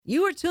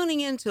You are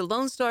tuning in to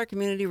Lone Star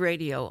Community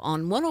Radio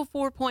on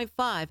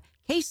 104.5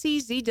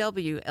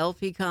 KCZW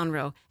LP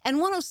Conroe and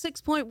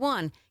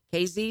 106.1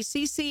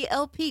 KZCC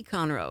LP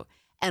Conroe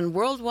and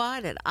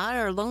worldwide at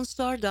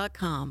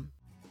irlonestar.com.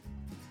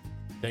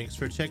 Thanks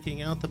for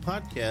checking out the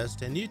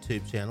podcast and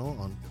YouTube channel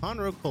on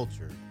Conroe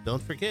Culture.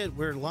 Don't forget,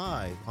 we're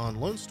live on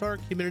Lone Star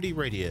Community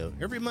Radio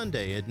every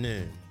Monday at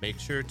noon. Make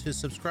sure to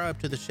subscribe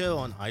to the show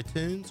on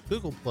iTunes,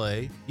 Google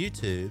Play,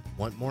 YouTube.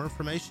 Want more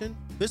information?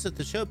 Visit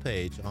the show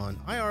page on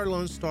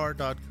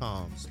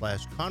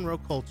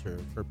irlonestar.com/Conroe Culture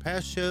for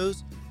past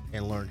shows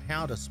and learn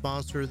how to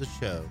sponsor the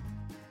show.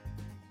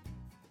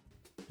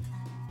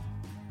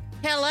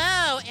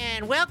 Hello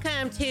and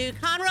welcome to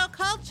Conroe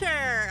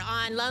Culture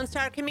on Lone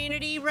Star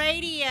Community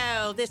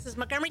Radio. This is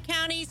Montgomery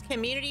County's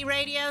community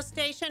radio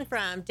station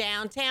from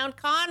downtown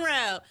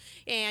Conroe.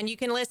 And you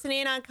can listen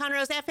in on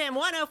Conroe's FM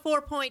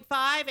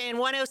 104.5 and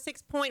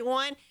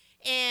 106.1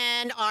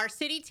 and our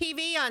city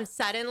TV on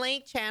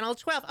Suddenlink Channel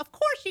 12. Of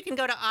course, you can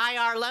go to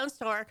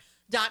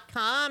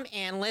irlonestar.com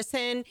and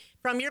listen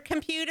from your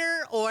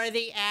computer or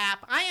the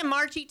app. I am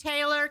Margie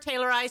Taylor,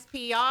 Taylor Ice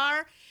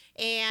PR.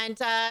 And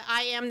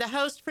I am the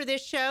host for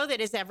this show that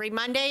is every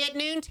Monday at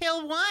noon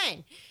till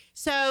 1.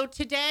 So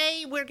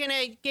today we're going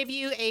to give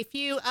you a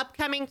few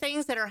upcoming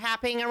things that are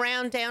happening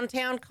around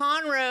downtown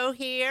Conroe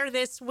here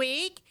this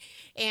week.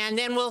 And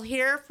then we'll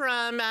hear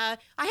from, I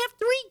have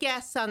 3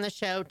 guests on the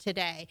show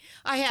today.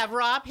 I have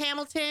Rob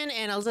Hamilton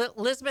and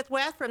Elizabeth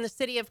West from the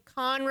City of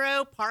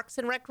Conroe Parks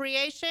and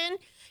Recreation.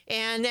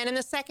 And then in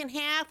the second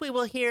half, we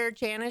will hear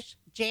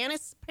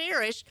Janice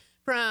Parrish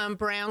from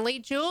Brownlee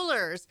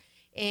Jewelers.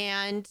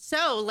 And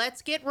so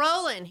let's get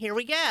rolling. Here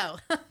we go.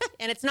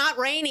 And it's not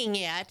raining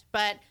yet,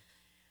 but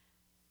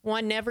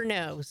one never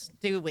knows,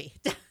 do we?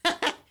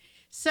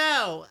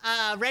 So,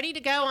 ready to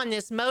go on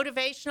this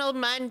Motivational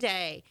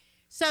Monday.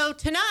 So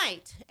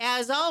tonight,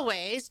 as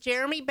always,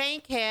 Jeremy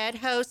Bankhead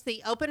hosts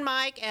the open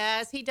mic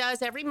as he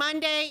does every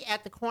Monday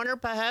at the Corner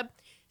Pub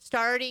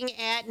starting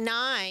at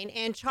 9.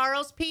 And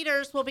Charles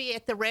Peters will be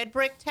at the Red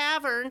Brick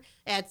Tavern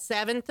at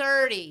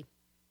 7:30.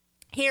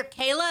 Hear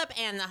Caleb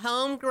and the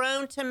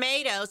Homegrown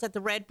Tomatoes at the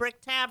Red Brick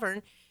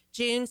Tavern,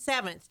 June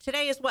 7th.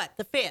 Today is what?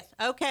 The 5th.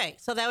 Okay,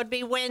 so that would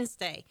be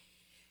Wednesday.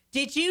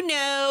 Did you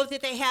know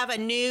that they have a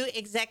new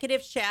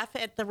executive chef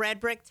at the Red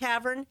Brick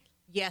Tavern?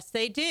 Yes,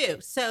 they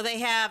do. So they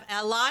have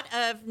a lot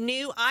of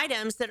new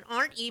items that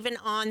aren't even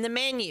on the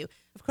menu.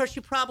 Of course,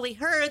 you probably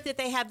heard that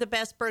they have the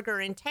best burger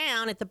in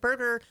town at the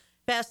Burger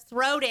Fest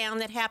Throwdown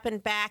that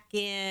happened back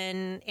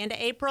in end of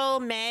April,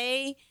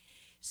 May.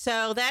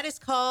 So that is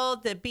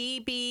called the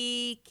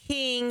BB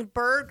King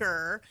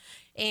Burger,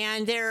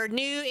 and their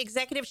new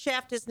executive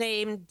chef is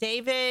named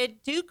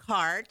David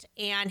Dukehart,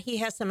 and he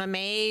has some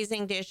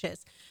amazing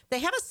dishes. They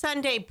have a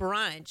Sunday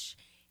brunch,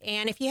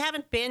 and if you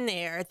haven't been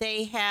there,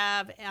 they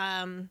have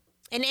an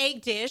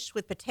egg dish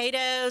with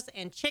potatoes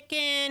and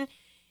chicken.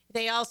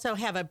 They also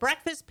have a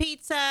breakfast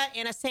pizza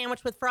and a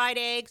sandwich with fried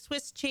egg,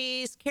 Swiss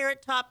cheese,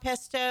 carrot top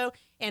pesto,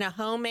 and a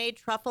homemade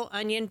truffle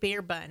onion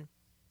beer bun.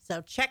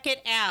 So check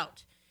it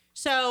out.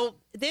 So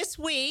this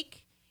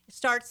week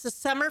starts the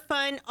Summer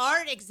Fun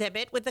Art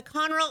Exhibit with the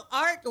Conroe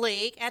Art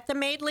League at the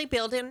Madeley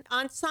Building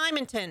on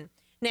Simonton,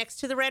 next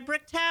to the Red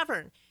Brick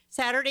Tavern.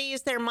 Saturday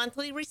is their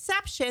monthly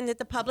reception that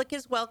the public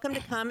is welcome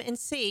to come and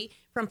see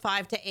from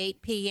 5 to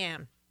 8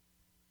 p.m.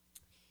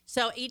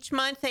 So each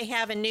month they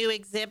have a new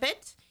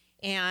exhibit,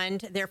 and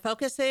their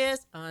focus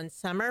is on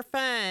summer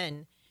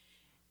fun.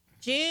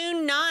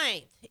 June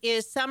 9th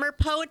is Summer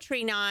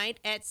Poetry Night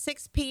at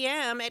 6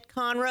 p.m. at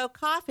Conroe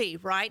Coffee,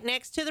 right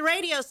next to the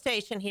radio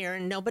station here.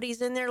 And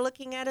nobody's in there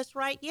looking at us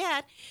right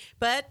yet,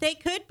 but they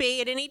could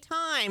be at any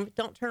time.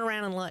 Don't turn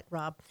around and look,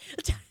 Rob.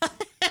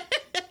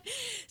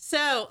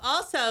 So,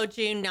 also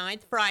June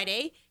 9th,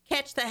 Friday,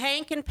 catch the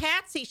Hank and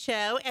Patsy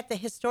Show at the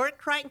Historic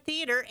Crichton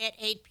Theater at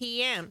 8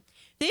 p.m.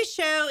 This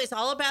show is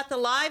all about the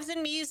lives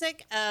and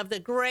music of the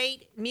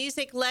great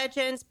music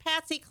legends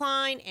Patsy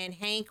Cline and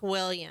Hank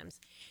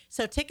Williams.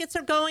 So tickets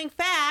are going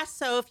fast,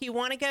 so if you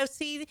want to go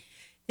see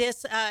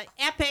this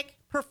epic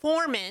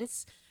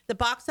performance, the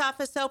box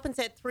office opens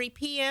at 3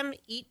 p.m.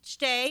 each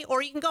day,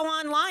 or you can go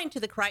online to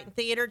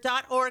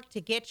thecrichtontheater.org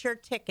to get your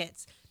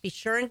tickets. Be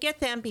sure and get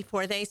them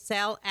before they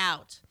sell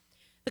out.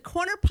 The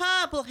Corner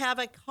Pub will have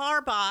a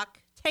Karbach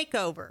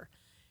takeover.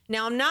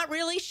 Now, I'm not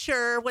really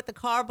sure what the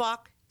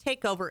Karbach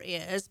takeover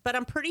is, but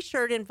I'm pretty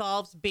sure it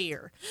involves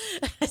beer.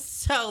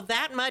 So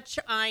that much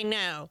I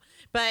know.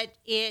 But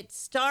it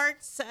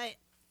starts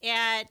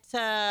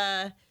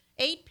at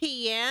 8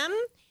 p.m.,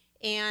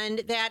 and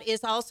that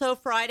is also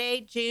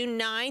Friday, June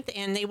 9th,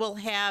 and they will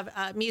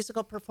have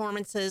musical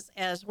performances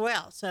as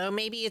well. So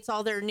maybe it's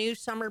all their new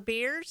summer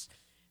beers,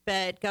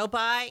 but go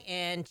by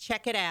and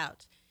check it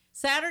out.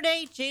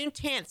 Saturday, June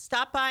 10th,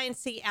 stop by and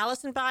see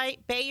Allison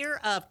Bayer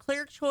of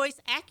Clear Choice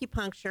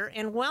Acupuncture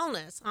and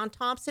Wellness on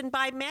Thompson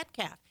by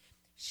Metcalf.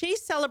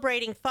 She's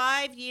celebrating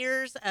 5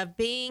 years of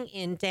being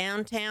in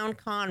downtown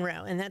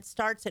Conroe, and that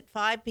starts at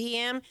 5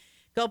 p.m.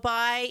 Go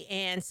by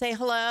and say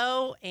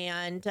hello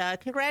and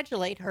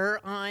congratulate her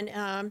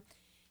on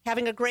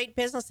having a great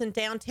business in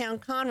downtown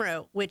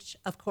Conroe, which,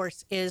 of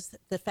course, is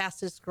the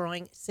fastest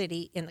growing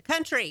city in the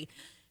country.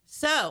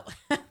 So,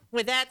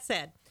 with that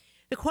said,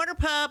 the Corner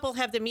Pub will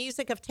have the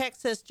music of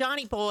Texas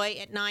Johnny Boy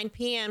at 9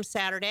 p.m.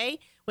 Saturday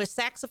with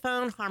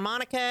saxophone,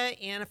 harmonica,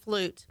 and a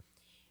flute.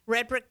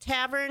 Red Brick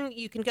Tavern,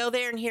 you can go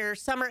there and hear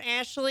Summer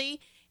Ashley,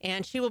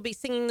 and she will be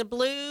singing the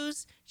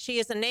blues. She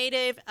is a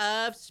native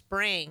of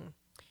Spring.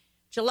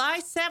 July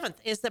 7th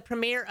is the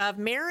premiere of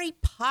Mary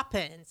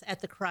Poppins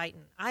at the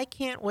Crichton. I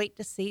can't wait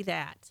to see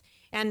that.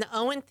 And the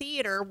Owen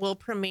Theater will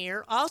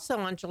premiere also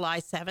on July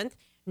 7th,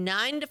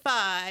 9 to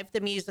 5, the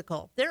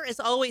musical. There is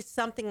always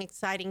something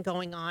exciting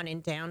going on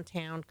in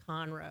downtown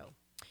Conroe.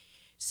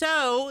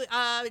 So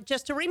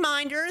just a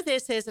reminder,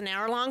 this is an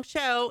hour-long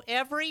show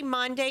every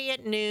Monday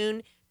at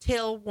noon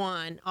till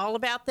 1, all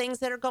about things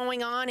that are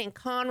going on in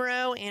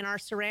Conroe and our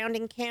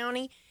surrounding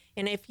county.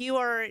 And if you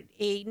are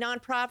a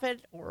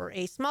nonprofit or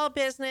a small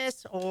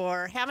business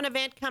or have an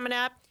event coming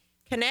up,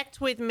 connect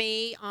with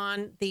me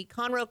on the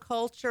Conroe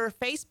Culture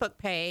Facebook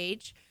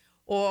page,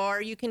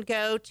 or you can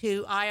go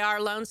to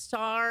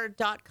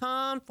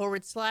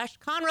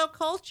irlonestar.com/Conroe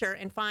Culture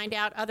and find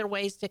out other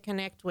ways to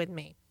connect with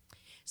me.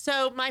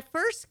 So my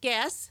first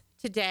guests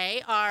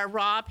today are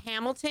Rob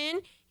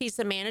Hamilton. He's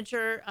the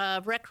manager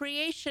of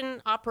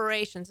recreation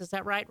operations. Is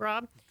that right,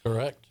 Rob?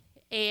 Correct.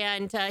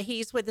 And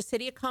he's with the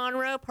City of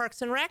Conroe,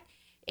 Parks and Rec.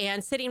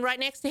 And sitting right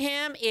next to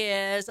him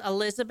is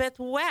Elizabeth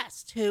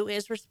West, who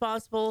is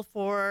responsible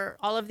for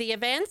all of the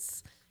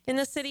events in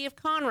the City of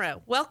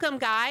Conroe. Welcome,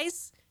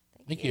 guys.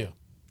 Thank you.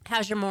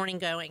 How's your morning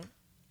going?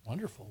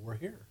 Wonderful. We're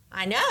here.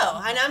 I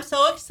know, and I'm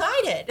so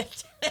excited.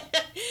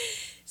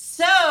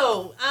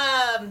 So,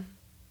 how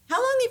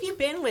long have you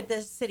been with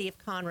the City of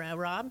Conroe,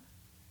 Rob?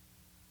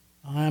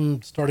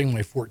 I'm starting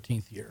my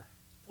 14th year.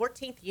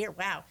 14th year,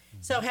 wow.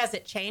 So has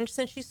it changed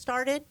since you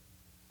started?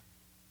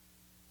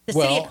 The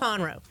City of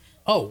Conroe.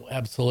 Oh,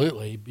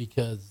 absolutely,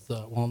 because,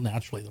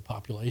 naturally the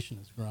population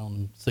has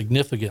grown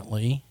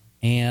significantly,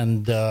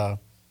 and our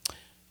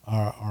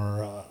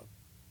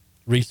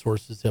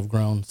resources have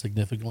grown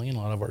significantly in a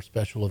lot of our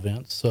special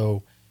events.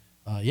 So,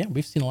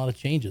 we've seen a lot of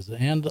changes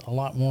and a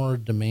lot more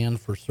demand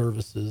for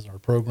services, our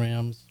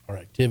programs, our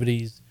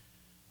activities,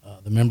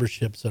 the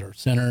memberships at our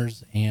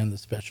centers, and the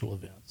special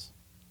events.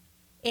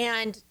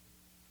 And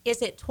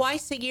is it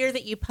twice a year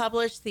that you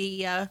publish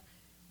the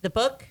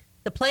book,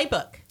 the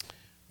playbook?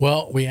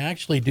 Well, we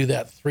actually do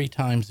that 3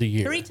 times a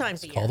year. 3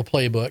 times a year. It's called the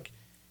Playbook.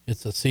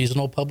 It's a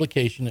seasonal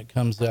publication. It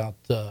comes out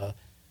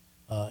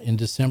in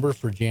December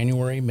for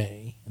January,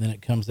 May, and then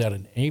it comes out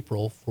in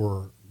April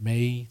for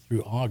May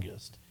through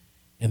August,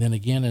 and then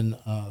again in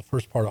the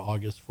first part of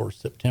August for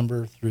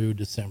September through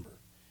December.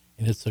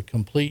 And it's a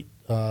complete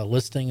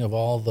listing of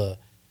all the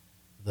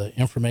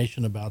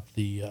information about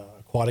the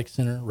Aquatic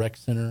Center, Rec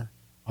Center,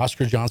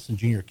 Oscar Johnson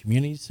Jr.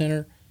 Community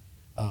Center,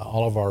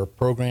 all of our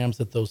programs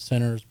at those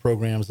centers,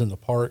 programs in the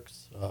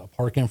parks,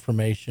 park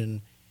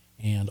information,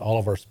 and all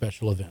of our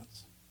special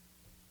events.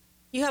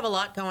 You have a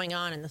lot going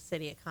on in the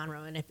City of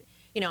Conroe, and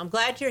I'm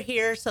glad you're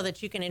here so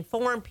that you can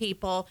inform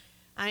people.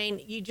 I mean,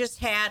 you just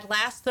had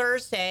last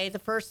Thursday, the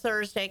first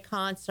Thursday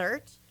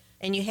concert,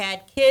 and you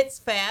had Kids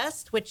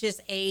Fest, which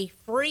is a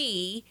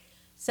free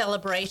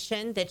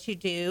celebration that you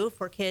do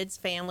for kids,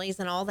 families,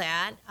 and all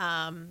that,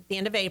 the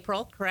end of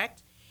April,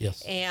 correct?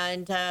 Yes.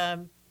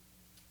 And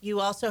you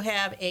also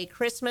have a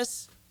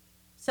Christmas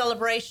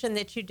celebration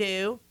that you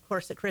do, of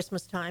course, at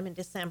Christmas time in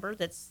December,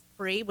 that's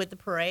free with the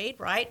parade,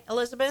 right,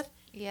 Elizabeth?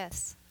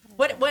 Yes.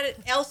 What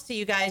else do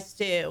you guys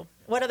do?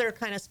 What other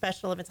kind of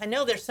special events? I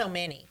know there's so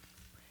many.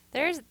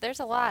 There's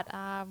a lot.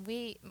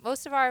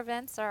 Most of our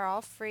events are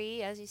all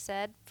free, as you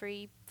said,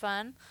 free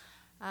fun.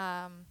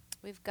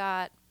 We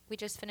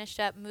just finished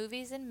up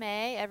movies in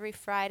May. Every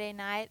Friday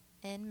night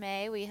in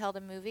May, we held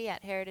a movie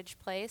at Heritage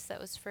Place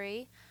that was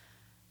free.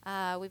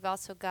 We've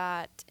also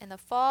got, in the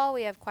fall,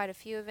 we have quite a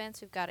few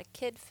events. We've got a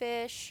Kid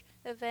Fish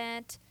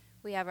event.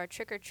 We have our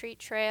Trick or Treat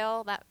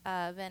Trail. That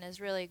event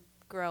is really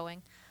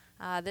growing.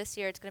 This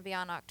year it's going to be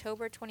on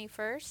October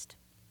 21st.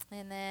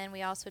 And then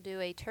we also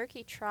do a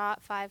Turkey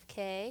Trot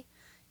 5K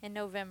in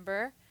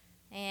November.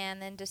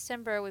 And then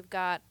December we've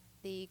got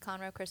the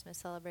Conroe Christmas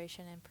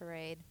Celebration and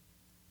Parade.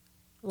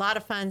 A lot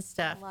of fun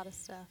stuff. A lot of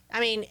stuff. I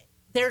mean,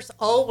 there's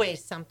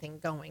always something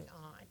going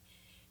on.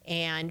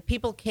 And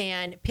people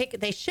can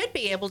they should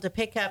be able to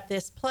pick up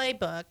this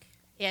playbook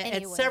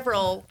at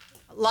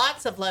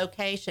lots of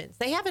locations.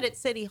 They have it at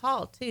City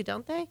Hall too,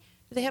 don't they?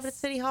 Do they have it at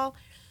City Hall?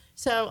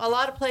 So a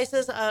lot of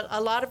places,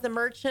 a lot of the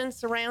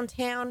merchants around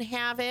town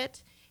have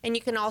it. And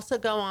you can also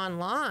go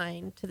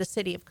online to the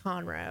City of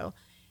Conroe.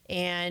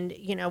 And,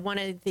 one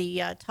of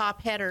the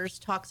top headers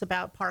talks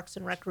about Parks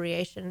and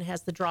Recreation,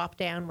 has the drop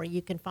down where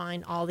you can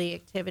find all the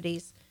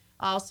activities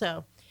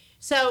also.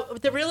 So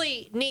the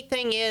really neat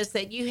thing is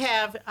that you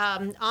have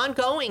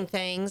ongoing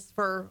things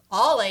for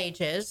all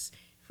ages,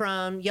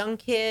 from young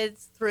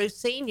kids through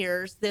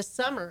seniors this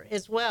summer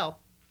as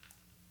well.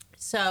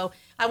 So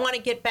I want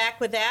to get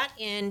back with that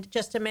in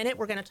just a minute.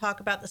 We're going to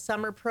talk about the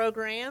summer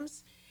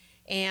programs.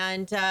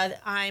 And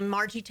I'm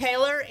Margie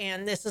Taylor,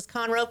 and this is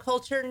Conroe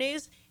Culture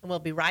News, and we'll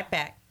be right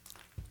back.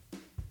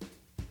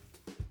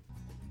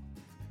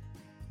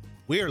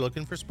 We are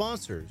looking for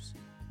sponsors.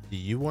 Do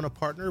you want to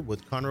partner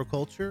with Conroe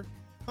Culture?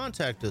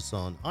 Contact us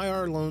on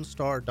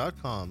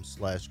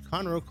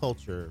irlonestar.com/Conroe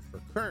Culture for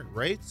current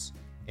rates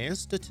and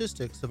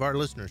statistics of our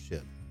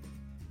listenership.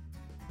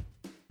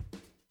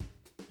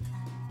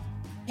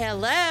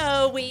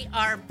 Hello, we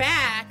are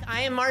back.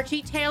 I am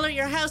Margie Taylor,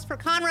 your host for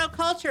Conroe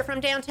Culture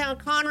from downtown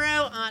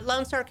Conroe on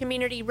Lone Star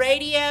Community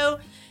Radio,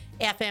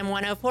 FM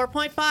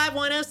 104.5,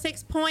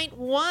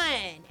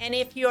 106.1. And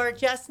if you're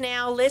just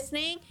now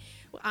listening,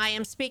 I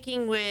am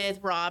speaking with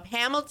Rob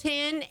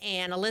Hamilton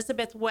and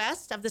Elizabeth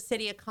West of the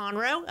City of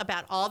Conroe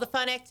about all the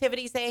fun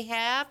activities they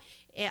have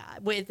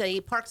with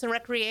the Parks and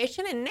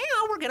Recreation. And now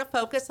we're going to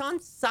focus on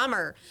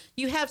summer.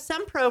 You have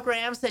some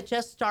programs that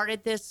just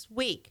started this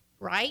week,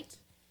 right?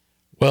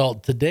 Well,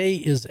 today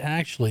is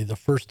actually the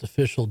first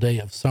official day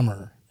of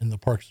summer in the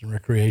Parks and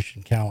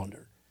Recreation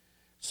calendar.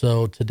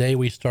 So today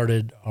we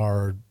started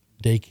our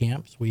day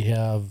camps. We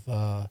have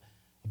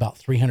about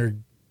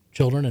 300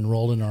 children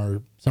enrolled in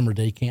our summer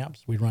day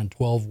camps. We run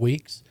 12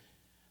 weeks,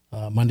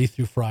 Monday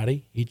through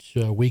Friday. Each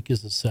week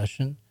is a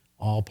session,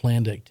 all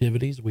planned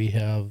activities. We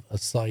have a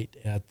site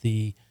at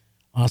the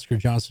Oscar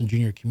Johnson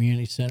Jr.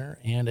 Community Center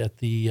and at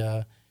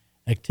the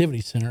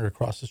Activity Center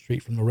across the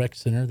street from the Rec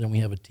Center. Then we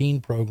have a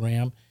teen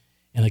program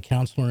and a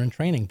counselor and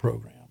training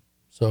program.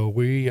 So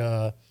we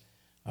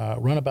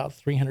run about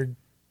 300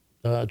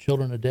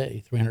 children a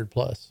day, 300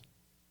 plus.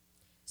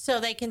 So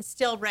they can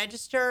still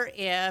register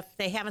if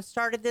they haven't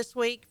started this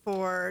week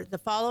for the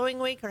following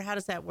week, or how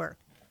does that work?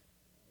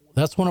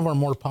 That's one of our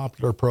more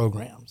popular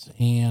programs.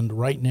 And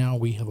right now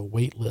we have a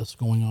wait list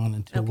going on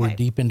until we're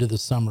deep into the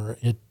summer.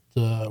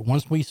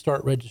 Once we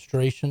start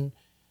registration,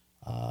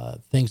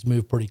 things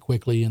move pretty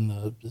quickly in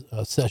the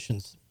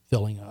sessions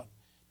filling up.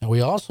 Now, we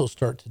also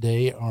start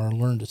today our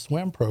Learn to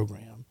Swim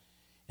program,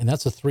 and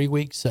that's a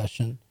 3-week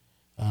session,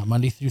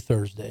 Monday through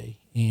Thursday,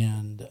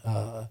 and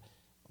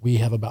we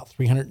have about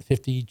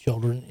 350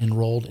 children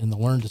enrolled in the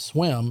Learn to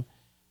Swim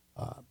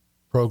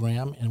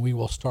program, and we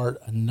will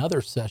start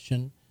another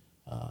session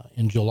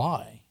in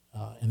July,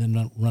 and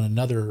then run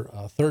another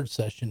third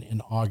session in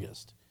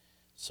August.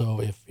 So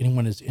if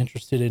anyone is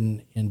interested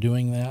in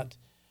doing that,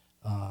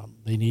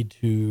 they need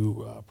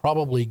to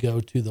probably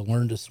go to the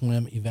Learn to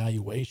Swim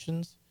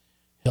evaluations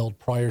held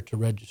prior to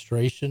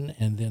registration,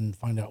 and then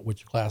find out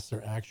which class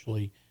they're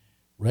actually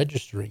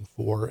registering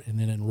for, and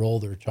then enroll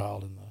their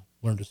child in the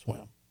Learn to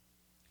Swim.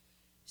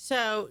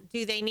 So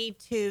do they need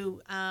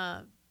to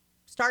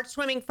start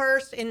swimming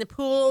first in the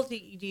pool? Do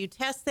you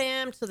test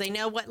them so they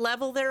know what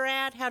level they're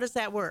at? How does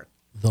that work?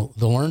 The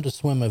Learn to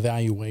Swim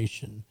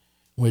evaluation,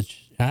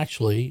 which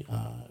actually,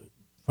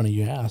 funny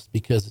you asked,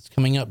 because it's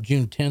coming up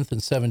June 10th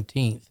and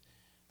 17th.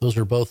 Those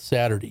are both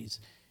Saturdays.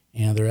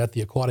 And they're at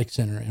the Aquatic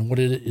Center. And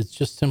it's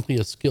just simply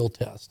a skill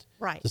test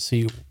to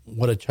see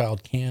what a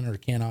child can or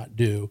cannot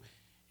do.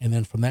 And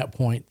then from that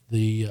point,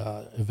 the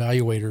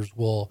evaluators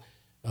will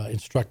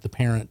instruct the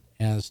parent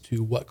as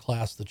to what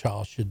class the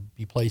child should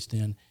be placed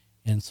in,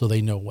 and so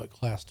they know what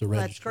class to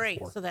register That's great.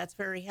 for. So that's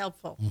very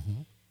helpful.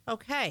 Mm-hmm.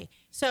 Okay.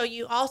 So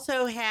you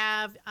also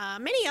have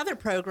many other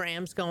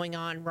programs going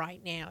on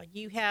right now.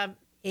 You have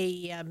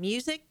a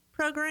music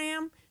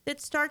program that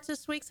starts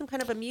this week, some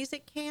kind of a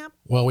music camp?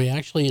 Well,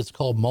 it's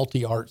called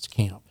Multi-Arts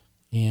Camp,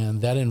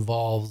 and that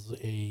involves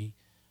the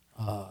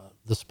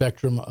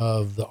spectrum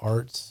of the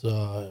arts,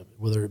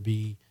 whether it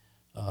be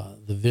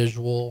the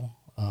visual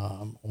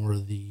or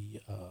the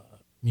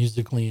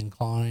musically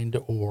inclined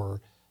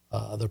or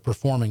the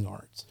performing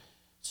arts.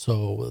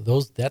 So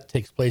that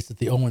takes place at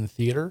the Owen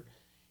Theater,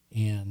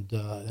 and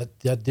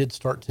that did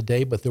start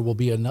today, but there will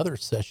be another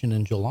session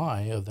in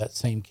July of that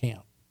same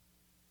camp.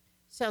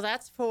 So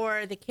that's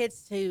for the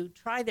kids to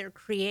try their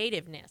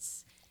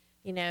creativeness,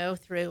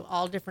 through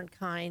all different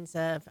kinds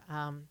of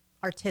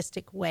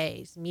artistic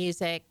ways,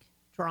 music,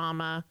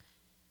 drama,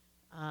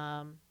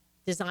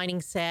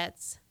 designing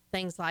sets,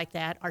 things like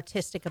that,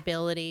 artistic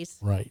abilities.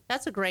 Right.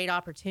 That's a great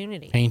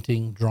opportunity.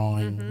 Painting,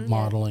 drawing,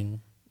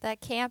 modeling. That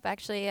camp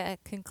actually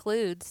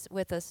concludes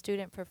with a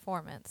student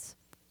performance.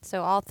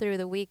 So all through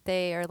the week,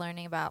 they are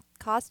learning about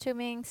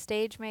costuming,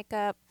 stage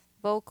makeup,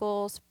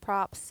 vocals,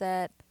 prop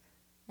set,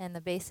 and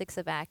the basics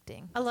of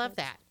acting. I love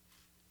that.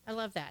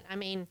 I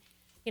mean,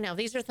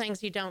 these are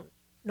things you don't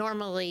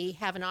normally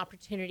have an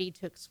opportunity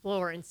to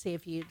explore and see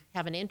if you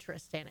have an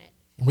interest in it.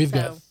 We've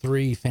got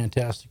 3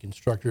 fantastic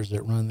instructors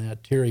that run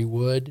that: Terry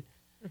Wood,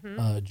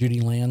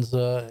 Judy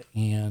Lanza,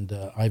 and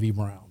Ivy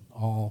Brown,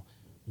 all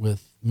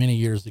with many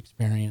years'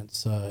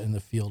 experience in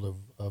the field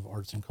of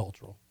arts and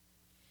cultural.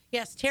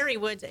 Yes, Terry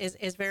Woods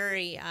is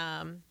very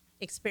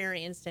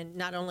experienced, and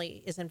not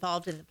only is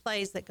involved in the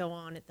plays that go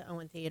on at the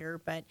Owen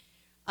Theater, but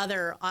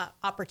other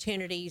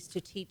opportunities to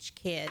teach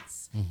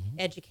kids,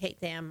 educate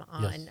them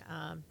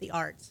on the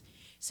arts.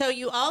 So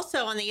you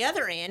also, on the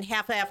other end,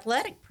 have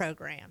athletic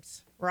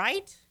programs,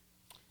 right?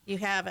 You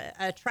have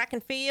a track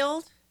and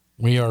field.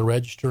 We are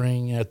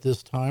registering at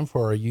this time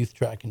for our youth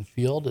track and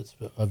field. It's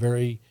a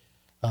very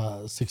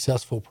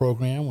successful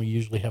program. We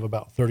usually have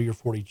about 30 or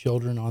 40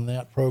 children on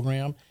that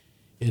program.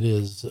 It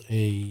is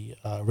a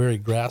very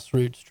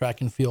grassroots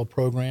track and field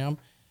program.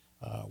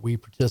 We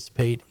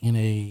participate in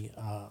a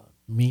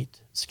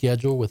meet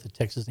schedule with the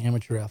Texas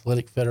Amateur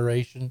Athletic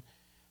Federation,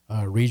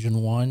 Region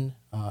 1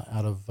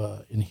 out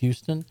of in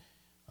Houston.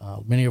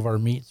 Many of our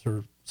meets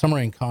are, some are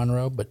in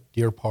Conroe, but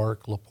Deer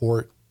Park,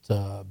 LaPorte,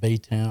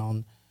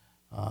 Baytown,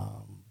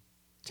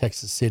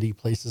 Texas City,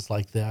 places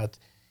like that.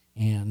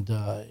 And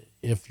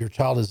if your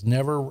child has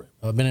never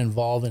been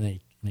involved in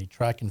a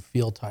track and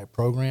field type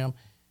program,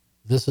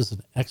 this is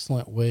an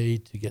excellent way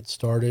to get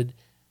started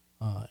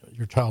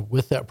your child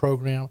with that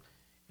program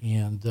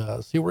and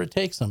see where it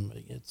takes them.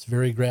 It's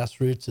very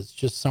grassroots. It's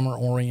just summer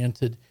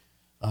oriented.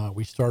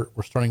 We're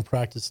starting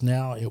practice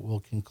now. It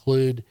will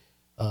conclude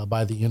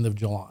by the end of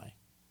July.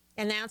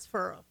 And that's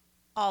for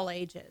all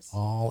ages.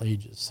 All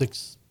ages,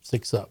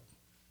 six up.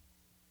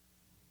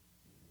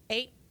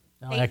 Eight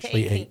No, to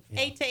actually 18. eight,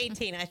 yeah. 8 to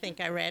 18, I think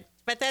I read.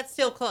 But that's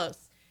still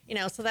close.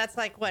 So that's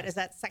like, what, is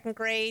that second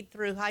grade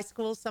through high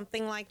school,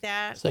 something like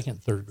that?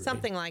 Second, third grade.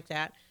 Something like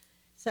that.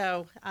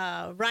 So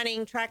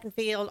running, track and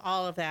field,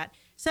 all of that.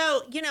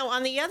 So,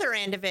 on the other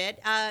end of it,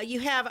 you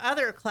have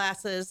other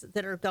classes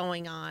that are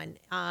going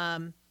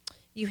on.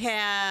 You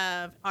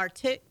have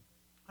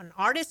an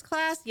artist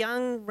class,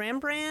 young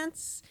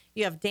Rembrandts.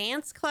 You have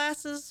dance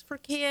classes for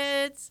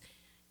kids.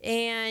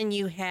 And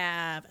you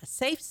have a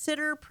safe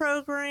sitter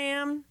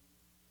program.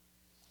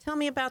 Tell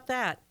me about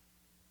that.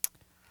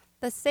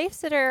 The Safe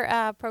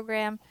Sitter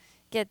program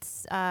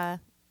gets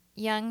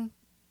young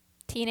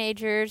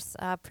teenagers,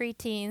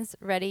 preteens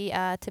ready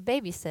to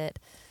babysit.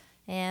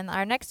 And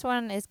our next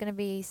one is going to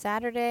be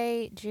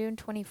Saturday, June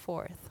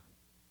 24th.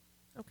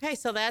 Okay,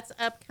 so that's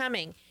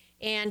upcoming.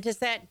 And does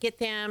that get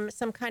them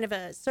some kind of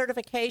a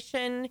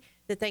certification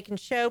that they can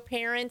show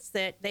parents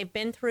that they've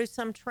been through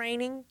some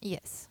training?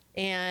 Yes.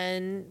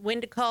 And when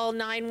to call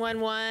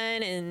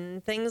 911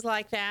 and things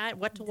like that?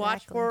 What to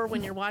watch Exactly. for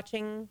when you're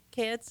watching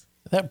kids?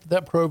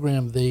 That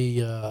program,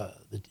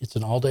 it's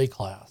an all-day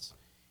class,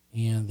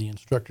 and the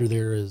instructor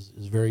there is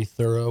very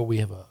thorough. We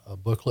have a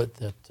booklet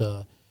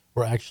that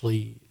we're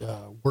actually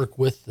work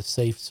with the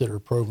Safe Sitter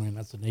program.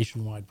 That's a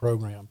nationwide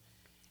program,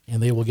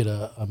 and they will get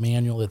a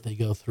manual that they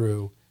go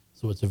through.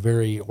 So it's a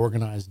very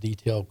organized,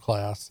 detailed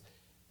class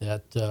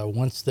that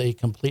once they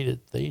complete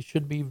it, they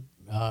should be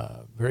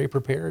very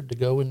prepared to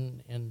go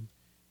and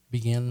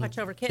begin Watch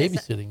over kids.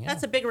 babysitting.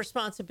 That's a big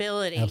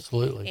responsibility.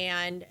 Absolutely.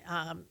 And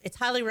it's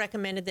highly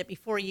recommended that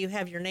before you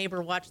have your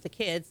neighbor watch the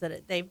kids,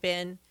 that they've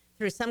been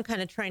through some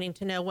kind of training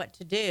to know what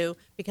to do,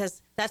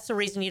 because that's the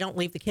reason you don't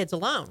leave the kids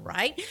alone,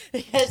 right?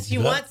 Because you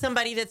Yeah. want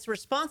somebody that's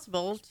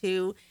responsible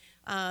to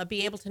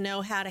be able to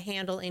know how to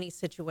handle any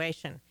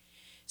situation.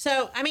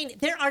 So,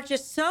 there are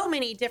just so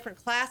many different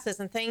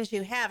classes and things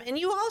you have. And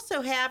you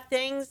also have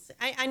things,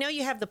 I know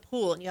you have the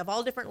pool and you have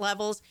all different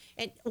levels.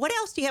 And what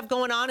else do you have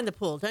going on in the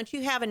pool? Don't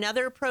you have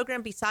another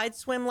program besides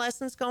swim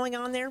lessons going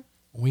on there?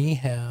 We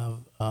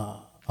have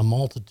a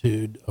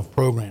multitude of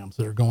programs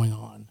that are going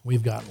on.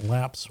 We've got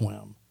lap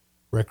swim,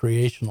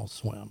 recreational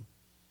swim,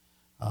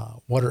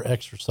 water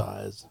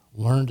exercise,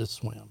 learn to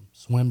swim,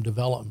 swim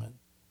development,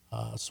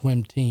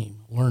 swim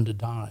team, learn to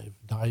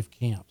dive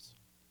camps.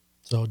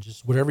 So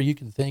just whatever you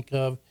can think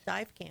of.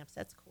 Dive camps,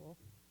 that's cool.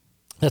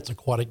 That's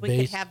aquatic We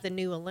based. could have the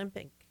new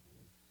Olympic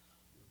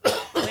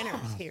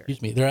winners here.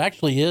 Excuse me. There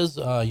actually is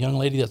a young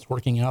lady that's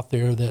working out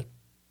there that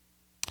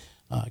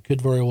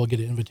could very well get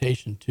an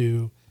invitation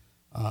to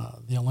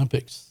the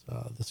Olympics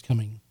this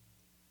coming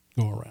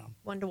go around.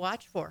 One to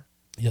watch for.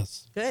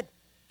 Yes. Good.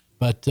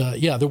 But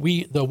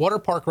the water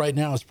park right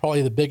now is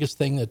probably the biggest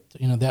thing that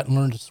that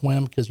learn to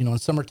swim, because in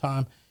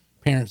summertime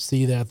parents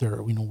see that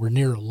we're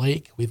near a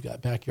lake, we've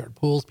got backyard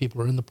pools,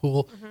 people are in the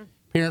pool. Mm-hmm.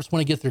 Parents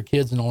want to get their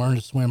kids in a learn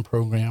to swim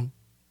program.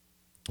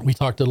 We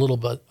talked a little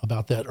bit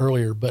about that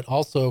earlier, but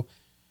also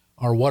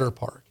our water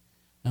park.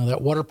 Now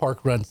that water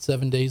park runs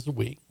 7 days a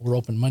week. We're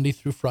open Monday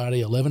through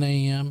Friday, 11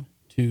 a.m.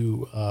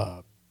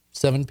 to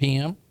 7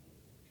 p.m.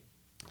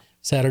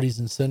 Saturdays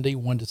and Sunday,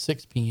 1 to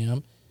 6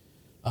 p.m.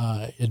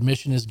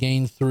 Admission is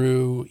gained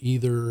through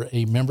either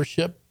a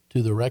membership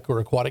to the Rec or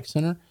Aquatic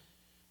Center,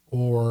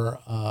 or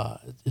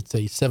it's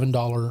a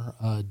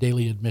 $7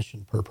 daily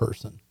admission per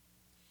person.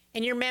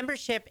 And your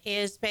membership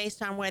is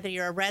based on whether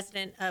you're a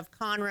resident of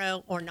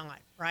Conroe or not,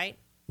 right?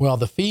 Well,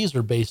 the fees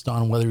are based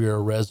on whether you're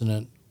a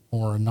resident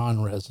or a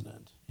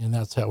non-resident, and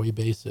that's how we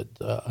base it.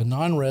 A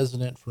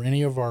non-resident for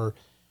any of our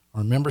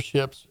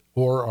memberships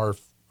or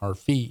our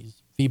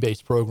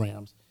fee-based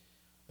programs,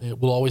 it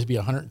will always be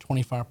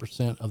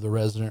 125% of the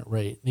resident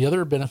rate. The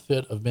other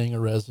benefit of being a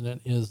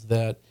resident is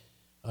that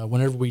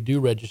whenever we do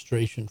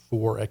registration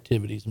for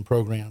activities and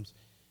programs,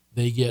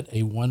 they get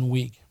a 1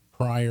 week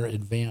prior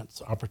advance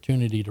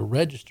opportunity to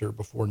register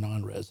before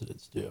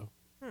non-residents do.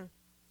 Well,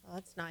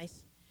 that's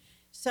nice.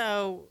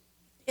 So,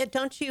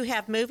 don't you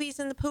have movies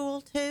in the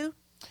pool too?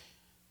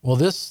 Well,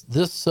 this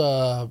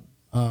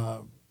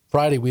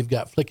Friday, we've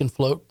got Flick and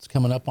Floats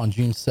coming up on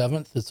June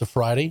 7th. It's a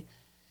Friday.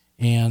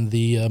 And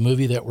the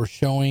movie that we're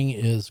showing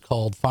is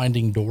called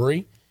Finding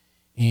Dory.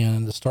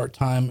 And the start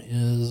time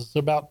is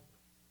about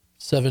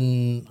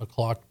 7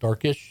 o'clock,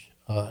 darkish.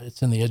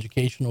 It's in the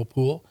educational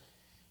pool.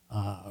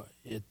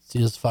 It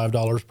is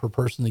 $5 per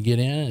person to get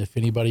in. If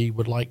anybody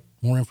would like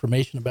more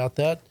information about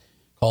that,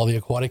 call the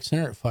Aquatic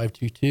Center at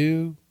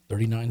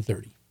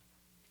 522-3930.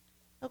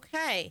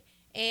 Okay.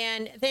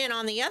 And then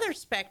on the other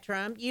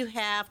spectrum, you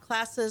have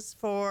classes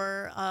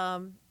for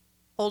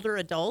older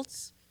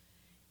adults.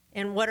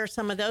 And what are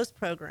some of those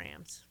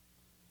programs?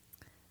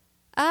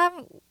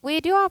 We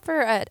do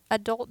offer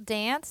adult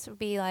dance, would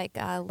be like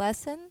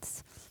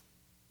lessons.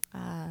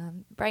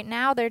 Right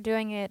now they're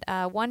doing it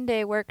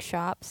one-day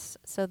workshops.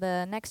 So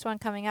the next one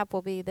coming up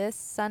will be this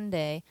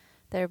Sunday.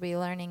 They'll be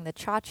learning the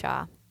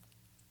cha-cha.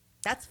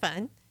 That's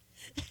fun.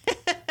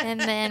 And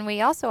then we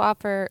also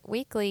offer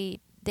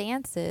weekly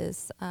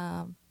dances,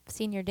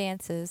 senior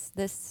dances.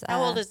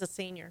 How old is the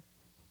senior?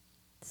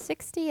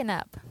 60 and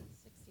up.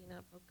 60 and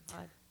up. Oh,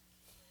 God.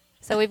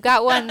 So we've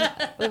got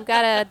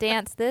a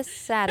dance this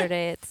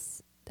Saturday.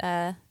 It's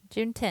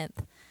June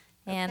 10th.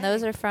 And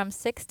those are from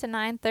 6 to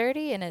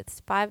 9:30, and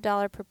it's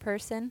 $5 per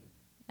person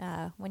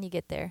when you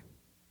get there.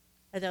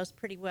 Are those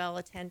pretty well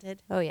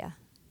attended? Oh, yeah.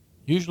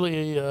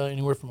 Usually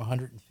anywhere from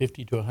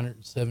 150 to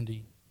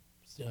 170.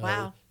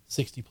 Wow.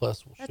 60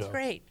 plus will show. That's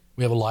great.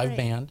 We have a live Great.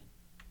 band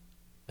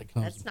that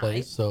comes That's to play.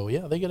 nice. So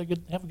yeah, they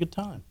have a good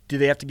time. Do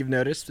they have to give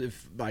notice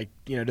if, like,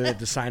 do they have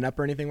to sign up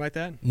or anything like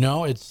that?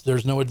 No,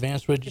 there's no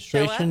advanced show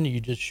registration. up? You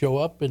just show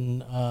up and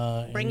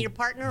Bring and your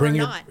partner bring or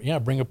your, not? Yeah,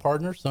 bring a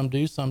partner. Some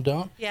do, some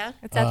don't. Yeah.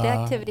 It's at the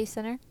Activity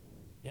Center.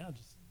 Yeah,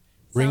 just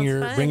bring Sounds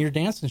your fun. bring your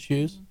dancing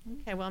shoes.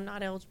 Okay, well, I'm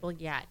not eligible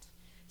yet.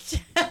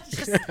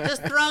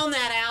 just throwing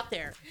that out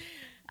there.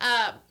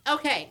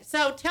 Okay,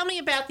 so tell me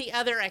about the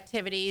other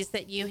activities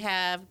that you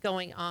have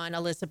going on,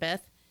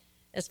 Elizabeth,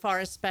 as far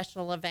as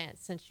special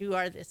events, since you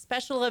are the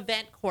special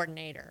event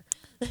coordinator.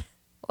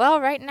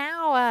 Well, right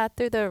now,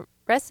 through the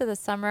rest of the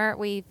summer,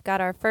 we've got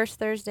our first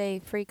Thursday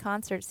free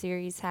concert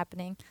series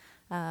happening.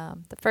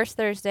 The first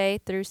Thursday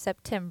through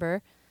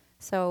September.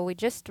 So we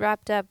just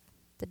wrapped up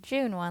the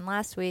June one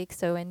last week.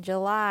 So in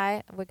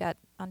July,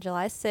 on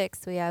July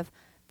 6th, we have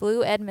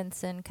Blue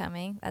Edmondson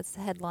coming. That's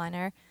the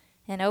headliner.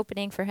 And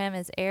opening for him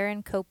is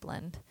Aaron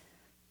Copeland.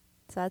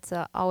 So that's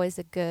always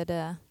a good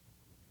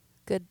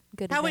good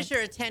How event. was your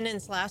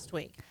attendance last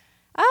week?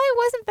 It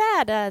wasn't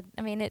bad.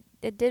 I mean,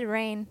 it did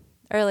rain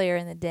earlier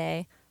in the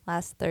day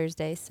last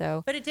Thursday,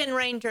 so But it didn't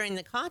rain during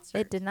the concert.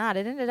 it did not.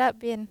 It ended up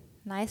being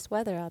nice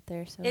weather out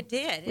there. So It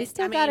did. We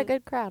still got a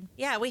good crowd.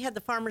 Yeah, we had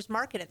the farmers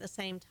market at the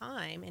same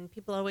time, and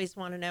people always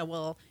want to know,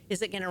 well,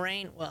 is it going to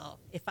rain? Well,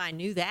 if I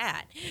knew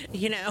that,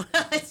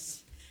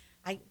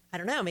 I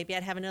don't know. Maybe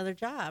I'd have another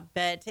job.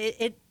 But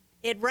it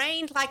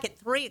rained like at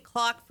 3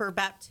 o'clock for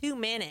about 2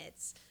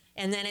 minutes,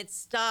 and then it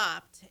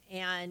stopped.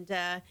 And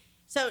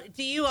so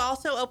do you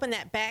also open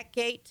that back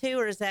gate too,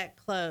 or is that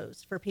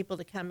closed for people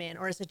to come in,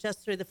 or is it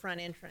just through the front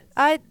entrance?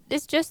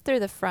 It's just through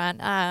the front.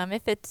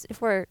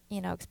 If we're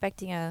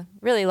expecting a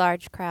really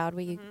large crowd,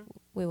 we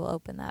will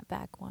open that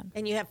back one.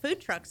 And you have food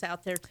trucks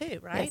out there too,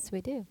 right? Yes,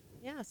 we do.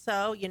 Yeah,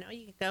 so, you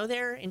can go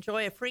there,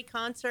 enjoy a free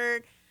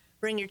concert,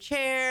 bring your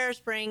chairs,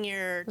 bring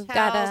your We've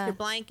towels, got, your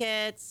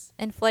blankets.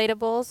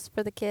 Inflatables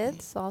for the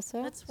kids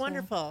also. That's so-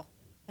 wonderful.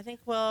 I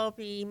think we'll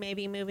be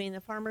maybe moving the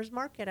farmers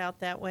market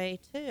out that way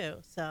too.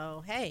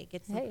 So, hey,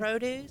 get some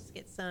produce,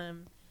 get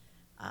some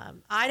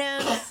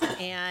items,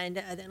 and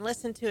then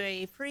listen to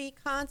a free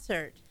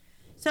concert.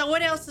 So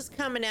what else is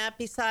coming up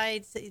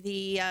besides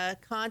the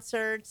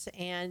concerts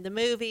and the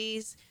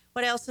movies?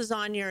 What else is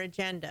on your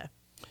agenda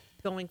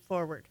going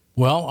forward?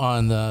 Well,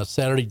 on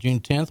Saturday, June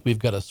 10th, we've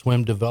got a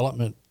swim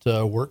development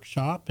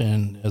workshop.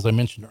 And as I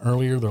mentioned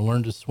earlier, the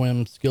Learn to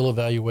Swim skill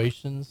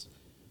evaluations.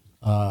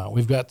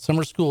 We've got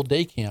summer school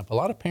day camp. A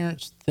lot of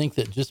parents think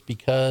that just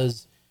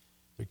because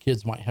their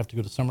kids might have to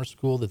go to summer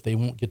school that they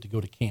won't get to go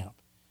to camp.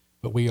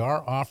 But we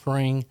are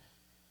offering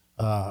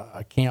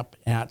a camp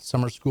at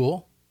summer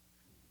school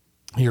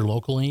here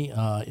locally.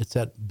 It's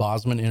at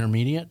Bosman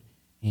Intermediate.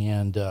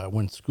 And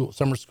when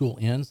summer school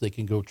ends, they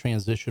can go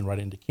transition right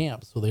into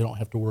camp, so they don't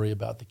have to worry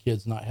about the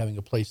kids not having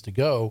a place to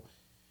go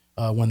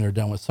when they're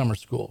done with summer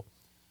school.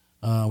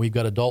 We've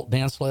got adult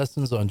dance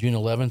lessons on June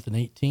 11th and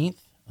 18th.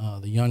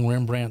 The Young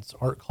Rembrandt's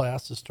art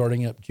class is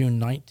starting up June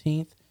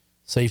 19th.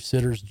 Safe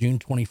Sitters June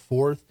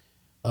 24th.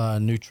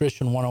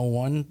 Nutrition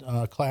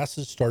 101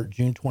 classes start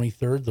June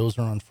 23rd. Those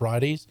are on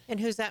Fridays. And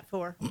who's that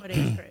for? What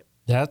age group?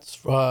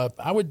 That's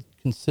I would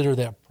consider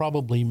that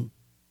probably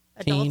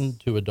teen Adults?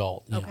 to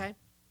adult. Yeah. Okay.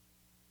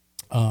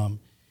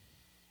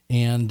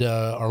 And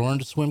our Learn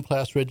to Swim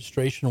class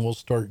registration will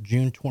start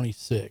June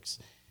 26th.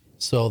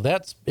 So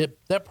that's it.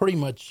 That pretty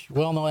much,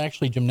 well, no,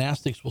 actually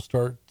gymnastics will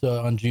start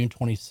on June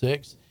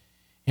 26th.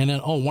 And then,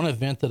 one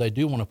event that I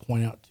do want to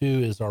point out too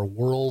is our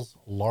world's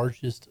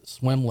largest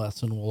swim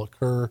lesson will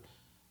occur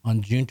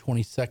on June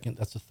 22nd.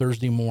 That's a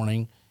Thursday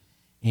morning,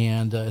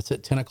 and it's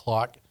at 10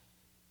 o'clock.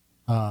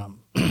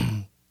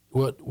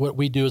 what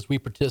we do is we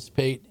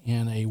participate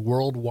in a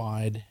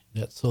worldwide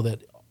so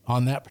that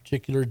on that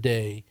particular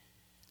day,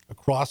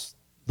 across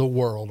the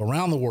world,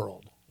 around the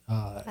world,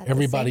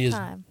 everybody is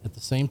at the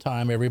same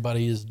time.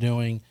 Everybody is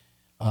doing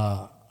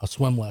a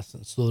swim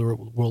lesson. So there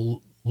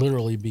will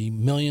literally be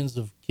millions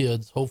of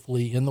kids,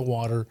 hopefully, in the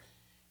water,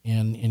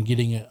 and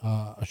getting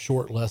a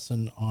short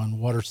lesson on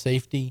water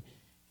safety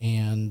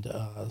and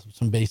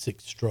some basic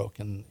stroke.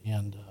 And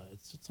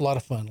it's a lot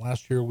of fun.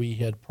 Last year we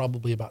had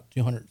probably about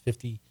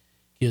 250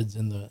 kids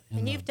in the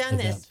And you've done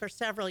event. this for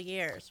several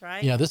years,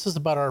 right? Yeah, this is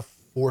about our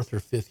 4th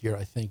or 5th year,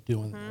 I think,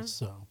 doing this.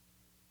 So.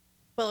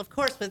 Well, of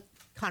course, with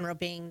Conroe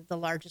being the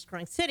largest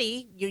growing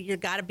city,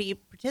 you've got to be a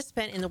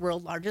participant in the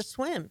world's largest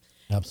swim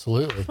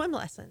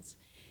lessons.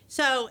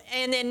 So,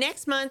 and then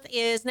next month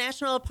is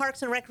National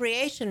Parks and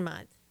Recreation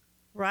Month,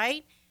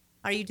 right?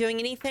 Are you doing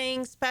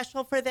anything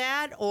special for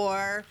that,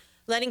 or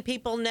letting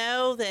people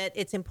know that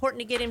it's important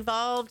to get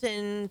involved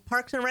in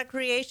parks and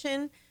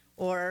recreation,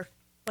 or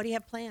what do you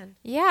have planned?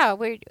 Yeah,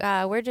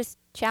 we're just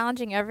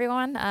challenging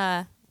everyone.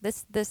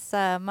 This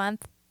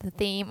month, the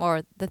theme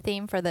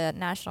for the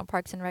National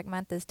Parks and Rec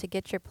Month is to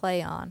get your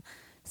play on.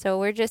 So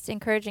we're just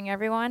encouraging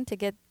everyone to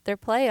get their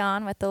play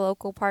on with the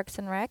local Parks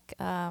and Rec,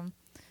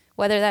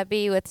 whether that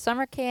be with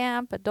summer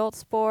camp, adult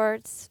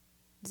sports,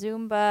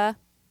 Zumba,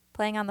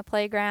 playing on the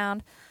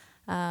playground.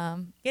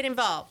 Get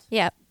involved.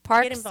 Yeah,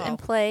 parks and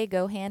play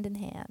go hand in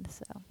hand.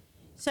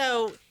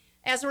 So,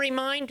 as a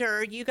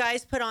reminder, you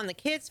guys put on the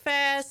Kids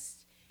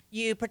Fest.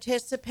 You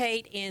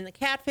participate in the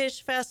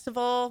Catfish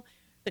Festival,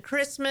 the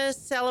Christmas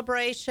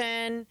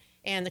celebration,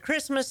 and the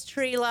Christmas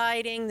tree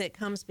lighting that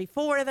comes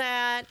before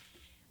that.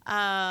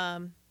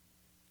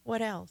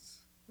 What else?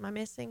 Am I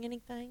missing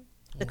anything?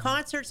 The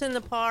concerts in the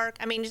park.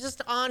 I mean, it's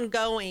just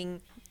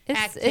ongoing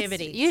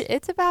activities.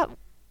 It's about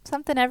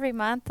something every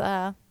month.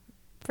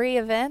 Free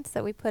events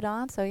that we put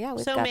on. So yeah,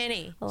 we've got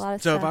many. A lot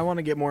of So stuff. if I want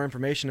to get more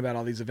information about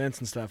all these events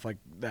and stuff like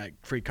that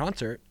free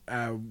concert,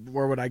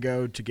 where would I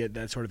go to get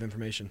that sort of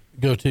information?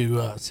 Go to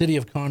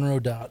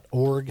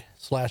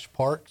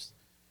cityofconroe.org/parks.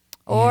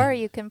 Or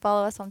you can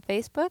follow us on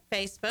Facebook.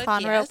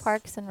 Conroe yes.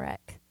 Parks and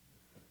Rec.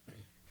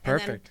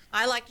 Perfect.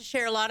 I like to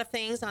share a lot of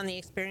things on the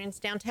Experience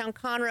Downtown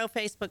Conroe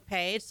Facebook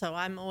page, so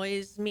I'm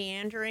always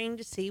meandering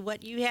to see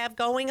what you have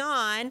going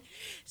on.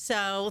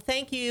 So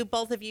thank you,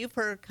 both of you,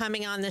 for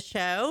coming on the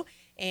show.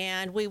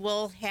 And we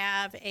will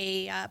have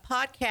a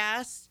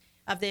podcast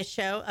of this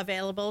show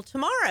available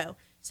tomorrow.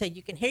 So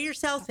you can hear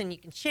yourselves and you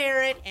can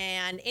share it.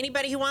 And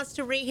anybody who wants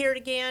to rehear it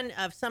again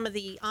of some of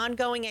the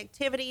ongoing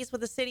activities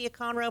with the City of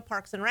Conroe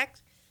Parks and Rec,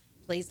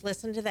 please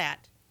listen to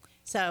that.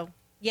 So,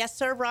 yes,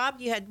 sir, Rob,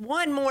 you had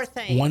one more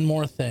thing. One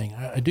more thing.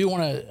 I do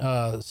want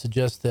to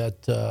suggest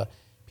that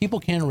people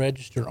can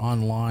register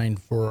online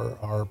for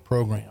our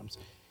programs.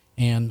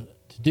 And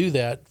to do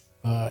that,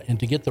 and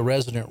to get the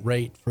resident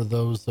rate for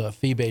those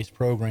fee-based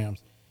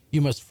programs,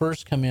 you must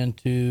first come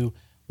into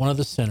one of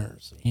the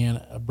centers and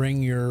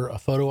bring your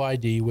photo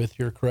ID with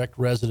your correct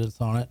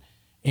residence on it.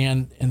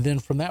 And then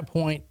from that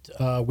point,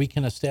 we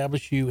can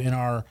establish you in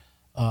our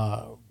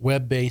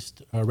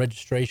web-based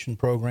registration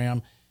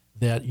program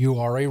that you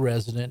are a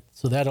resident.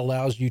 So that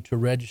allows you to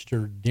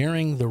register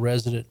during the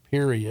resident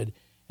period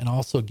and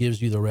also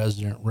gives you the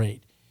resident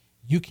rate.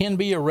 You can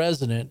be a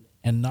resident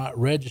and not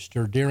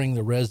register during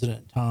the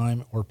resident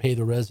time or pay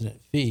the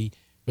resident fee,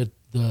 but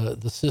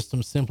the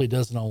system simply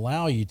doesn't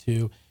allow you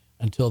to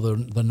until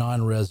the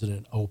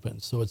non-resident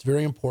opens. So it's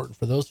very important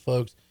for those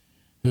folks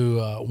who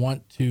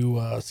want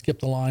to skip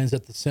the lines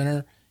at the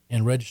center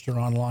and register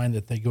online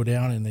that they go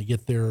down and they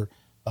get their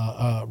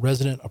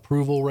resident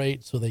approval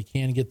rate so they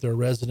can get their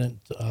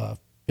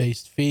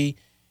resident-based fee,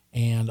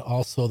 and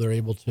also they're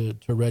able to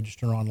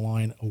register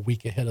online a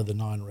week ahead of the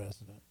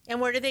non-resident.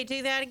 And where do they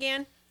do that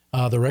again?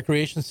 The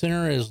Recreation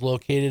Center is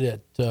located at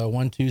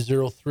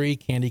 1203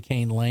 Candy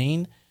Cane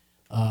Lane.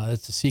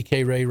 It's the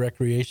C.K. Ray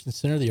Recreation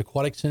Center. The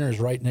Aquatic Center is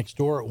right next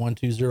door at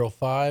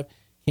 1205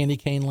 Candy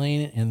Cane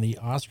Lane, and the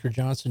Oscar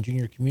Johnson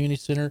Jr. Community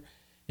Center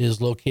is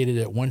located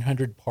at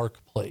 100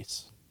 Park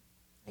Place.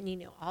 And you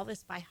know all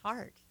this by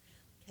heart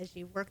because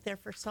you worked there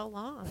for so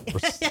long. For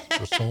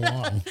so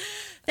long.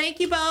 Thank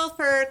you both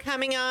for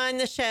coming on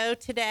the show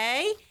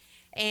today.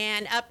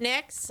 And up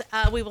next,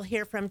 we will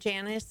hear from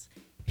Janice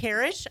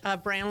Parrish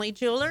of Brownlee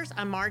Jewelers.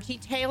 I'm Margie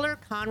Taylor,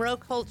 Conroe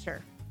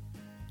Culture.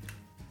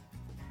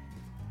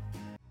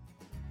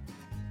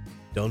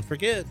 Don't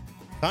forget,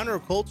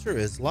 Conroe Culture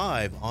is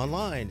live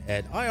online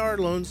at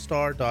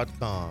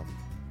irlonestar.com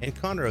and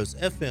Conroe's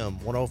FM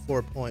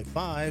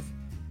 104.5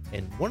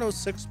 and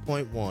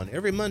 106.1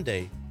 every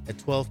Monday at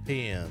 12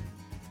 p.m.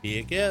 Be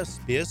a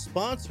guest, be a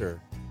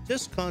sponsor.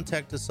 Just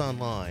contact us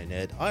online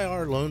at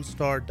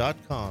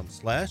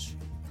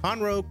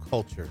irlonestar.com/Conroe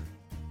Culture.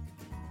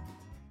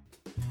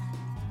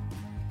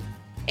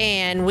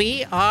 And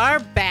we are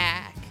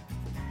back.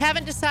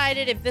 Haven't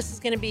decided if this is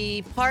going to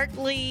be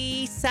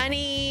partly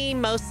sunny,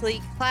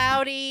 mostly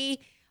cloudy.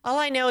 All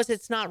I know is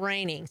it's not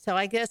raining, so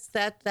I guess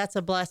that's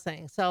a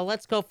blessing. So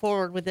let's go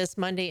forward with this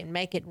Monday and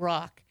make it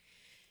rock.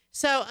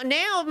 So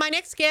now my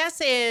next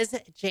guest is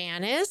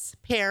Janice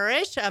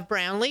Parrish of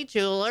Brownlee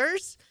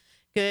Jewelers.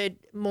 Good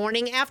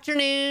morning,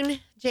 afternoon,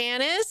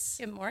 Janice.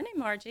 Good morning,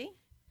 Margie.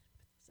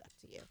 It's up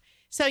to you.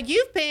 So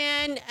you've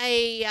been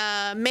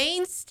a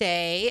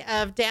mainstay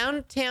of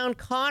downtown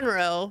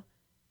Conroe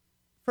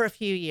for a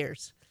few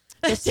years.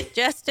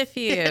 Just a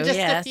few. Just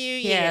yes, a few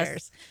yes.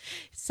 years.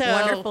 So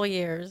Wonderful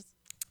years.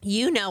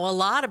 you know a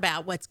lot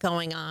about what's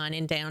going on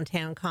in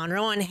downtown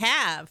Conroe and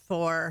have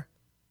for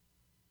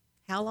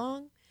how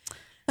long?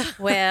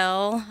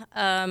 Well,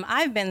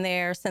 I've been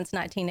there since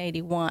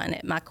 1981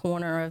 at my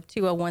corner of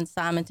 201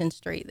 Simonton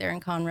Street there in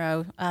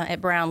Conroe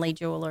at Brownlee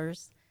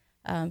Jewelers.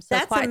 So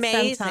That's quite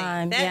amazing. Some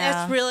time.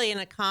 That's really an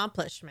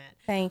accomplishment.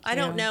 Thank I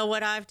don't you. know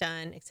what I've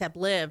done except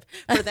live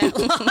for that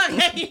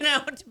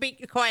long, to be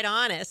quite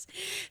honest.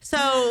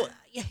 So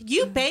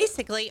you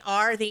basically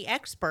are the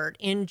expert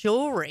in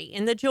jewelry,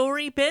 in the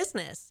jewelry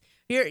business.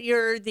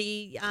 You're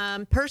the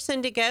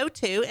person to go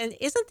to. And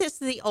isn't this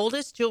the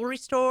oldest jewelry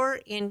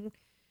store in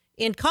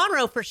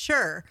Conroe for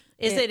sure?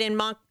 Is it in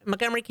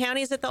Montgomery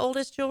County? Is it the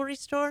oldest jewelry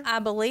store? I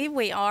believe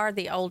we are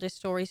the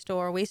oldest jewelry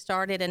store. We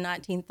started in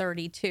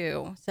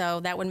 1932, so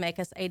that would make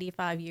us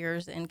 85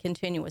 years in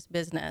continuous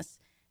business.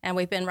 And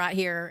we've been right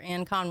here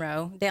in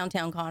Conroe,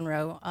 downtown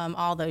Conroe,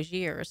 all those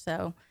years.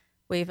 So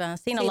we've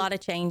seen a lot of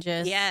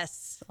changes.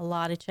 Yes. A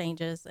lot of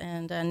changes.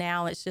 And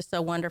now it's just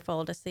so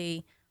wonderful to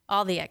see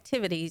all the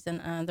activities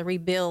and the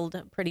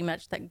rebuild pretty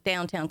much that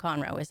downtown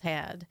Conroe has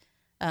had,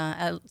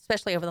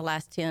 especially over the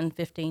last 10,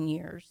 15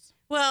 years.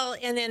 Well,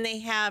 and then they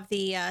have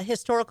the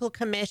Historical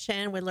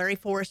Commission with Larry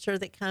Forrester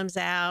that comes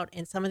out,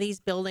 and some of these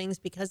buildings,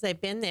 because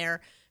they've been there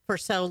for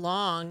so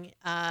long,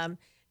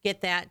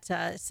 get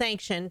that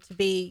sanction to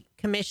be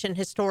commission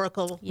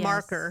historical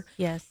marker.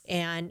 Yes.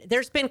 And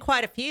there's been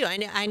quite a few.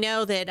 I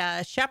know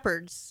that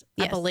Shepherd's,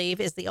 I Yes.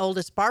 believe, is the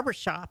oldest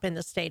barbershop in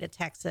the state of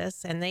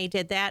Texas, and they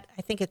did that,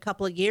 I think, a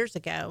couple of years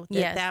ago.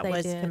 Yes, that they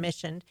was did.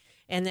 commissioned.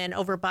 And then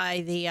over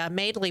by the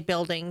Madeley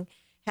building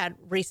had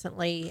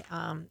recently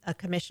a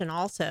commission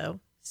also.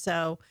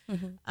 So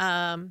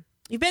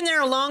you've been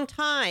there a long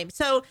time.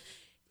 So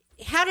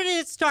how did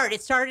it start?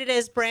 It started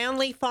as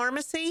Brownlee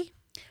Pharmacy?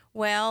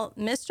 Well,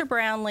 Mr.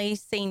 Brownlee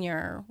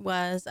Sr.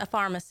 was a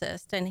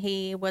pharmacist, and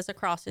he was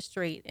across the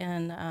street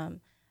in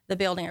the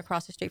building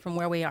across the street from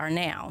where we are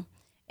now.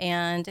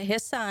 And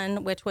his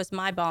son, which was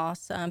my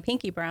boss,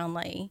 Pinky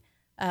Brownlee,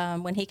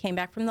 when he came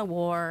back from the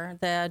war,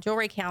 the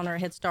jewelry counter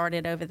had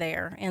started over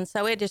there. And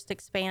so it just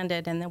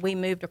expanded, and then we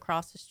moved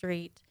across the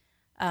street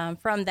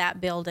from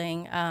that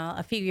building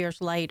a few years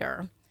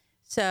later.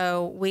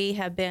 So we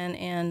have been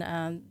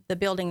in the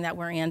building that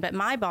we're in. But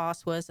my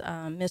boss was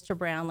Mr.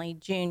 Brownlee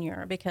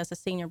Jr. because the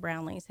senior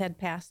Brownlees had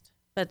passed,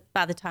 but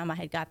by the time I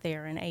had got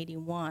there in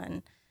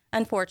 81.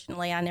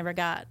 Unfortunately, I never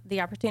got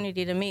the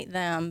opportunity to meet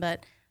them,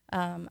 but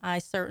I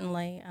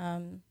certainly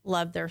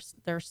loved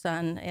their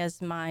son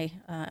as my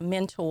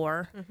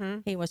mentor. Mm-hmm.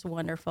 He was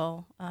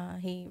wonderful.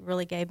 He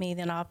really gave me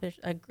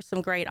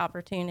some great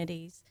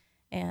opportunities.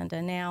 And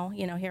now,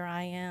 here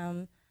I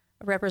am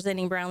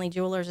representing Brownlee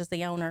Jewelers as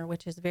the owner,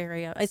 which is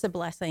it's a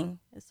blessing.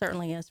 It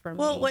certainly is for me.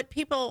 Well,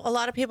 a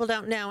lot of people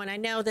don't know, and I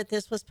know that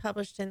this was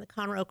published in the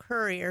Conroe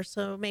Courier,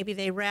 so maybe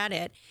they read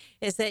it,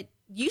 is that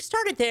you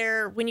started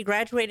there when you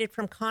graduated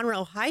from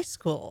Conroe High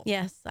School.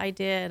 Yes, I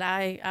did.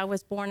 I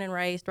was born and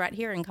raised right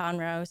here in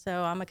Conroe,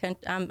 so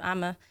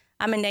I'm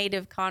a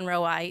native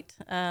Conroeite.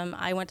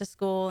 I went to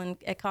school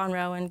at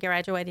Conroe and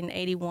graduated in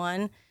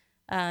 81.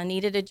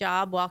 Needed a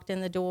job, walked in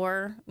the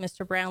door.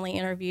 Mr. Brownlee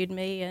interviewed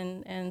me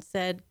and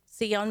said,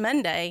 "See you on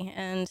Monday."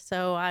 And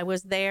so I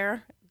was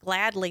there,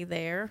 gladly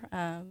there,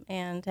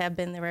 and have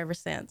been there ever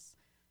since.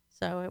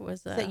 So it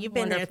was So you've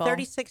been wonderful. there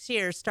 36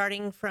 years,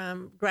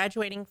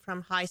 graduating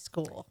from high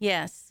school.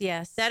 Yes,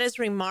 yes. That is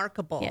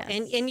remarkable.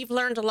 Yes. And you've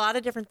learned a lot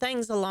of different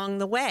things along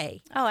the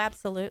way. Oh,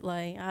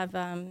 absolutely.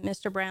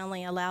 Mr.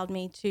 Brownlee allowed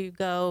me to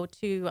go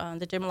to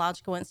the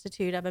Gemological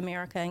Institute of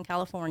America in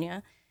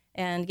California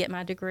and get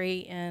my degree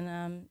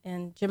in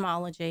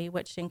gemology,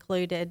 which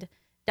included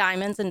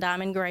diamonds and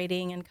diamond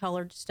grading and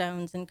colored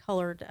stones and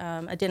colored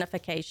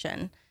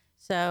identification.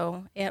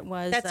 So it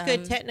was... That's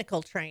good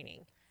technical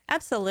training.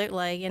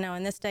 Absolutely.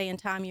 In this day and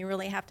time, you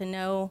really have to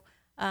know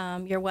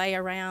your way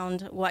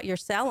around what you're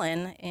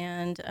selling.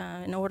 And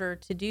in order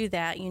to do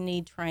that, you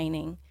need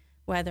training,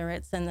 whether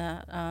it's in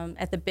the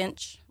at the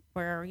bench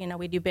where,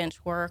 we do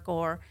bench work,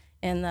 or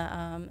in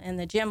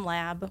the gem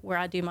lab where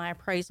I do my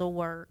appraisal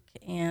work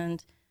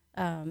and,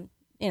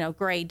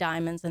 grade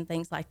diamonds and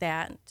things like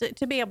that,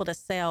 to be able to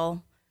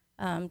sell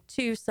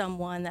to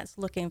someone that's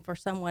looking for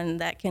someone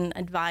that can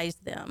advise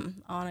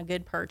them on a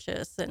good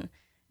purchase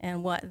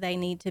and what they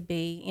need to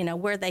be,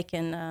 where they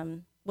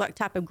can, what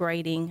type of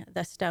grading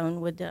the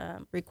stone would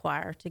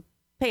require to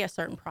pay a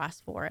certain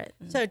price for it.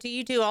 So do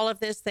you do all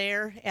of this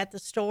there at the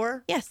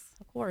store? Yes,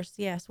 of course.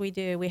 Yes, we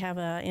do. We have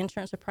an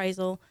insurance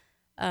appraisal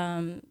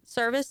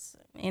service.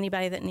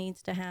 Anybody that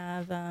needs to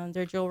have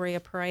their jewelry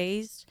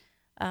appraised,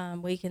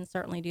 we can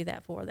certainly do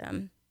that for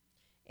them.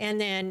 And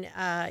then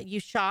you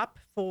shop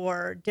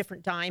for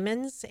different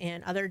diamonds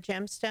and other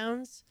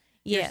gemstones.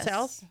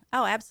 yourself?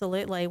 Oh,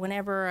 absolutely.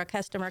 Whenever a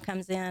customer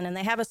comes in and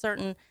they have a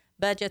certain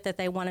budget that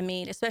they want to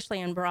meet,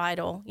 especially in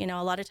bridal,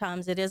 a lot of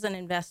times it is an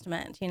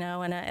investment,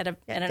 and at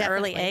an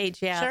early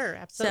age. Yeah. Sure,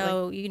 absolutely.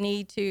 So you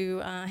need to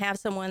have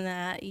someone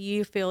that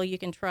you feel you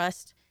can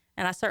trust.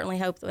 And I certainly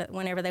hope that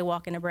whenever they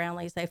walk into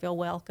Brownlee's, they feel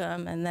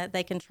welcome and that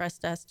they can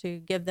trust us to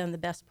give them the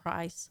best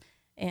price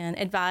and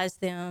advise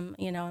them,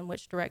 in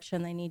which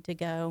direction they need to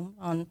go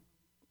on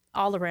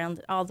all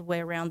the way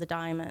around the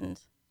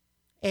diamond.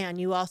 And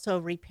you also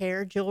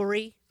repair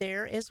jewelry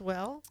there as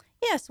well?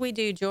 Yes, we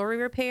do jewelry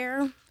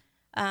repair.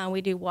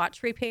 We do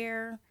watch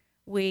repair.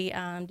 We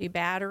do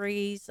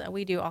batteries.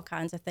 We do all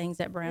kinds of things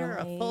at Brownlee's.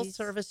 You're a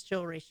full-service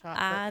jewelry shop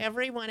for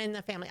everyone in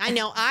the family. I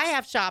know I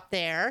have shopped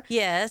there.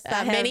 Yes,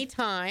 many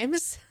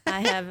times.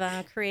 I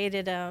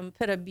have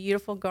put a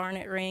beautiful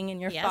garnet ring in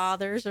your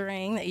father's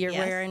ring that you're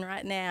wearing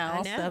right now.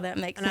 I know. So that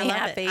makes and me I love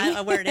happy. It.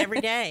 I wear it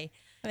every day.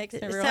 Makes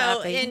me real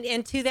happy.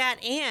 And to that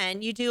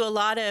end, you do a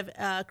lot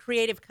of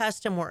creative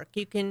custom work.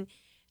 You can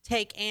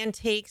take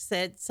antiques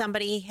that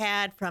somebody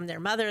had from their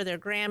mother, their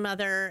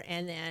grandmother,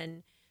 and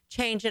then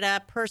change it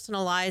up,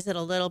 personalize it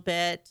a little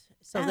bit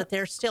so that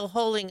they're still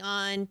holding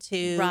on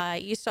to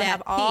right. You still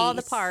have all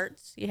the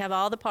parts. You have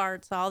all the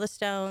parts, all the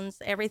stones,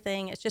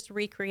 everything. It's just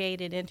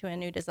recreated into a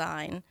new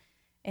design.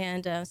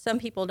 And some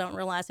people don't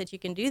realize that you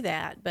can do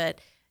that, but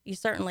you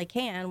certainly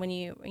can when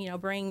you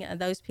bring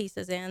those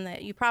pieces in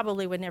that you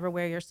probably would never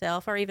wear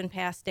yourself or even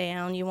pass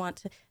down. You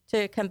want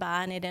to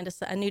combine it into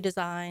a new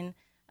design.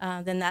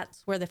 Then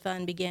that's where the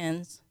fun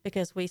begins,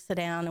 because we sit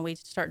down and we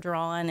start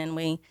drawing and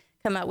we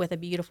come up with a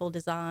beautiful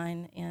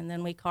design, and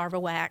then we carve a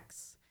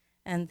wax,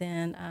 and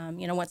then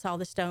once all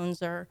the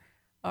stones are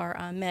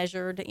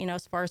measured,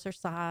 as far as their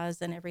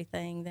size and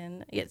everything,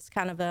 then it's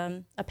kind of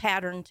a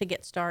pattern to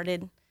get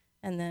started,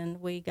 and then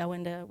we go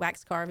into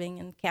wax carving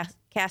and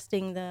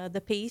casting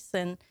the piece,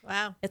 and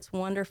wow, it's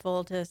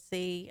wonderful to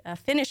see a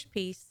finished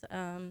piece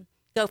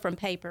go from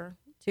paper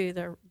to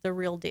the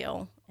real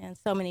deal. And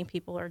so many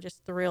people are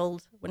just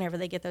thrilled whenever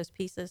they get those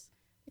pieces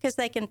because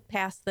they can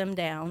pass them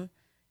down,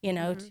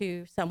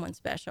 to someone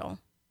special.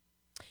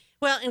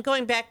 Well, and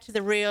going back to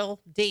the real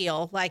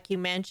deal, like you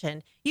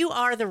mentioned, you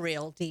are the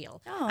real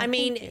deal. Oh, I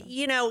mean, thank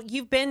you.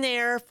 You've been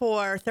there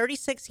for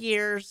 36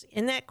 years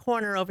in that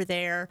corner over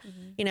there.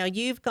 Mm-hmm.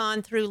 You've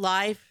gone through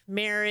life,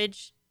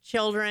 marriage,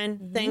 children,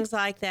 mm-hmm. things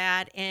like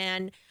that.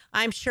 And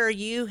I'm sure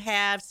you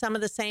have some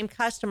of the same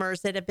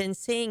customers that have been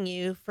seeing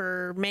you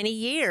for many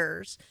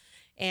years.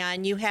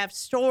 And you have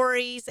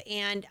stories,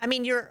 and I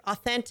mean, you're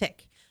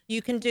authentic.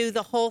 You can do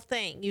the whole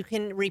thing. You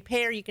can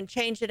repair, you can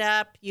change it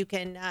up. You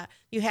can,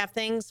 you have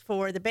things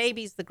for the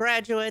babies, the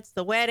graduates,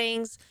 the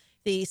weddings,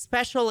 the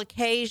special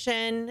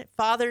occasion,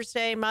 Father's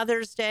Day,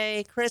 Mother's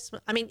Day,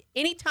 Christmas. I mean,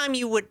 anytime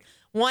you would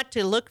want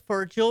to look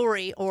for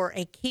jewelry or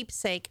a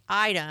keepsake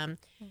item,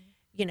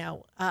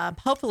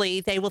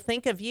 hopefully they will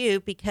think of you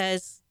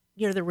because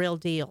you're the real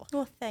deal.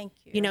 Well, thank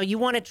you. You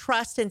want to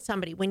trust in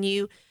somebody. When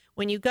you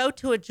go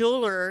to a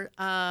jeweler,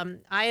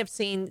 I have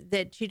seen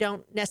that you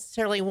don't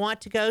necessarily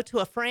want to go to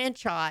a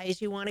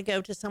franchise. You want to go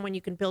to someone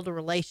you can build a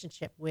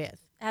relationship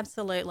with.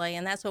 Absolutely.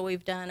 And that's what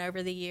we've done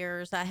over the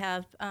years. I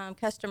have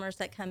customers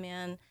that come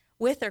in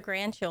with their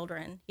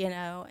grandchildren,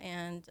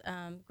 and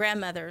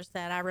grandmothers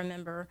that I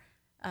remember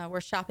were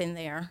shopping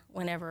there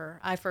whenever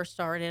I first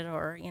started,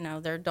 or,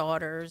 their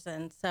daughters.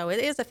 And so it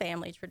is a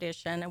family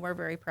tradition, and we're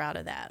very proud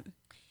of that.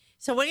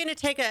 So we're going to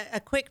take a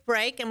quick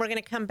break, and we're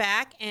going to come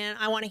back, and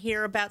I want to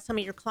hear about some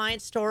of your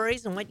client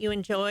stories and what you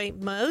enjoy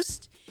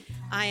most.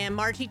 I am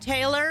Margie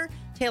Taylor,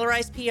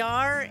 Taylorize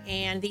PR,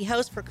 and the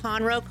host for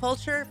Conroe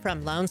Culture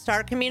from Lone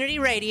Star Community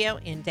Radio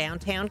in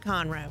downtown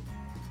Conroe.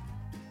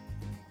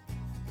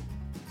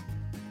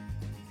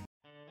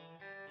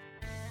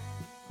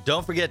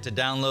 Don't forget to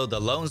download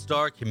the Lone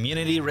Star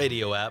Community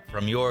Radio app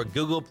from your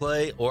Google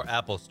Play or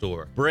Apple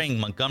Store. Bring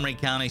Montgomery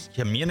County's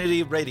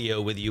community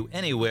radio with you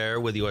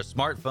anywhere with your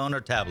smartphone or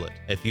tablet.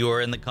 If you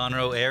are in the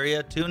Conroe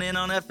area, tune in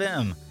on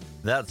FM.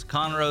 That's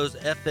Conroe's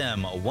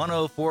FM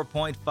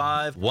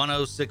 104.5,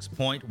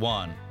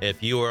 106.1.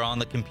 If you are on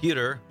the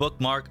computer,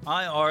 bookmark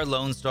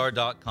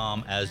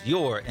irlonestar.com as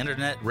your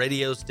internet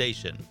radio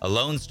station. A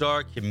Lone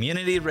Star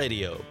Community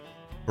Radio.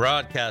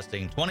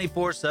 Broadcasting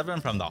 24/7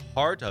 from the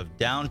heart of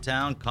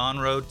downtown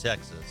Conroe,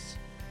 Texas.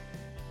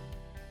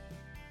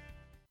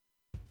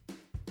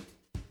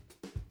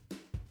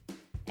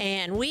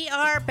 And we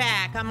are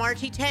back. I'm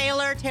Margie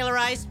Taylor,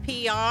 Taylorize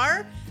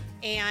PR,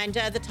 and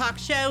the talk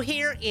show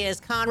here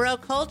is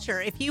Conroe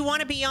Culture. If you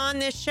want to be on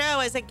this show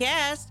as a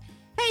guest,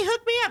 hey,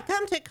 hook me up.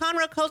 Come to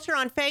Conroe Culture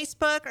on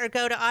Facebook or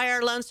go to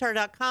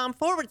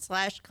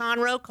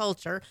irlonestar.com/Conroe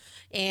Culture,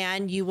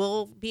 and you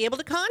will be able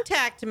to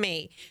contact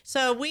me.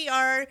 So we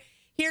are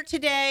here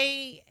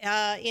today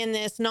in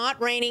this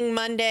not raining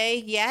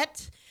Monday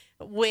yet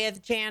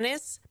with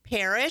Janice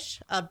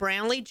Parrish of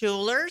Brownlee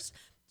Jewelers.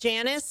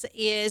 Janice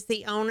is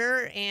the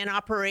owner and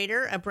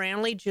operator of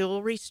Brownlee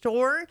Jewelry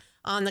Store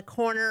on the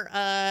corner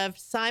of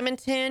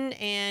Simonton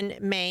and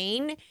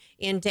Main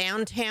in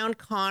downtown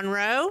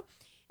Conroe.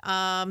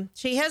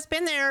 She has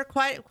been there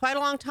quite a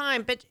long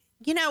time, but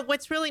you know,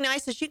 what's really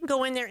nice is you can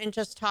go in there and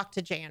just talk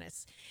to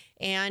Janice.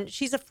 And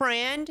she's a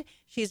friend.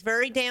 She's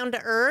very down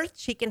to earth.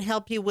 She can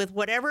help you with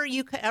whatever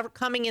you ever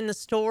coming in the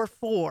store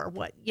for.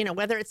 What, you know,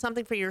 whether it's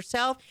something for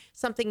yourself,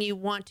 something you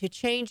want to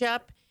change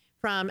up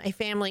from a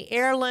family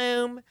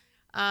heirloom,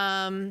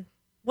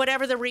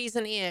 whatever the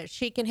reason is,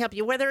 she can help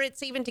you. Whether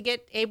it's even to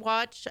get a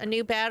watch, a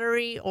new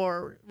battery,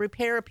 or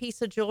repair a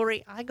piece of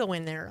jewelry. I go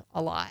in there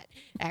a lot,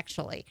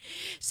 actually.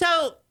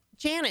 So,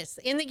 Janice,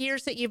 in the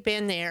years that you've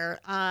been there,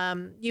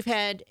 you've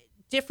had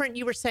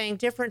you were saying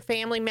different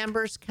family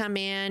members come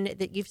in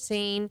that you've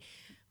seen.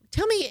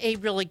 Tell me a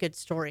really good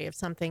story of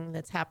something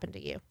that's happened to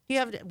you. Do you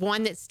have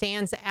one that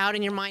stands out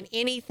in your mind?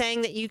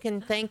 Anything that you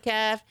can think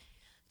of?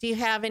 Do you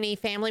have any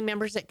family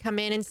members that come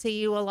in and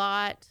see you a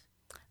lot?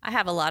 I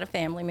have a lot of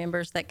family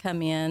members that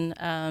come in.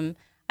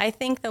 I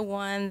think the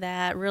one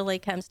that really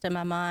comes to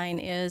my mind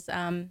is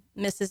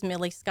Mrs.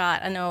 Millie Scott.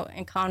 I know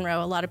in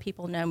Conroe, a lot of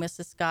people know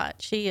Mrs. Scott.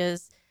 She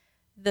is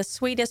the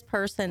sweetest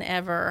person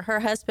ever.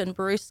 Her husband,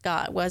 Bruce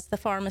Scott, was the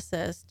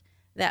pharmacist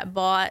that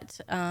bought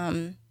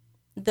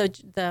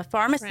the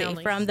pharmacy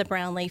Brownlees. from the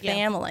Brownlee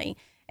family.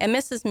 And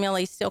Mrs.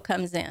 Millie still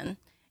comes in.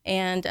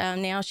 And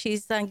now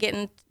she's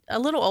getting a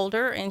little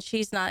older, and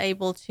she's not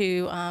able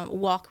to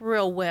walk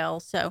real well.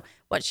 So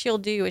what she'll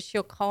do is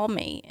she'll call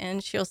me,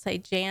 and she'll say,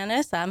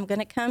 Janice, I'm going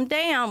to come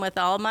down with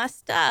all my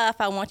stuff.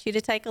 I want you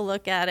to take a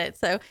look at it.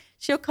 So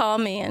she'll call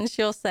me, and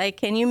she'll say,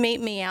 can you meet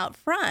me out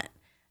front?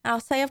 I'll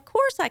say, of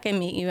course I can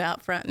meet you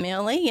out front,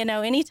 Millie. You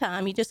know,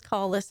 anytime you just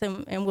call us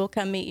and we'll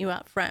come meet you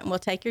out front, and we'll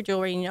take your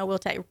jewelry, and, you know, we'll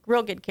take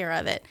real good care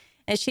of it.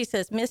 And she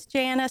says, Miss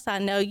Janice, I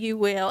know you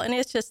will. And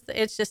it's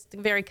just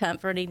very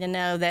comforting to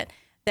know that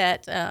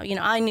you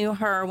know, I knew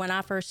her when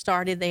I first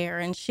started there,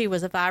 and she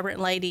was a vibrant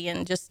lady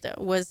and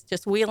was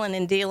wheeling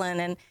and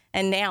dealing.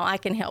 And now I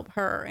can help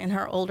her in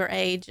her older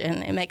age,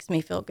 and it makes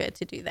me feel good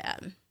to do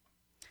that.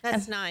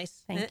 That's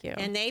nice. Thank you.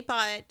 And they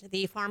bought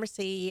the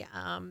pharmacy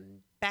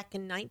back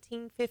in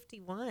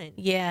 1951.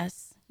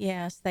 Yes,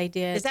 they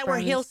did. Is that where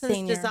from Hilson's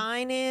Senior.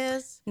 Design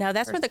is? No,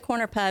 that's where the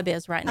corner pub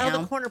is right now. Oh,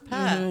 the corner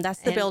pub. That's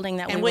the building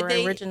that we were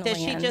originally in. Does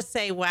she just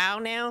say wow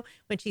now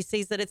when she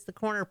sees that it's the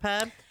corner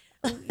pub?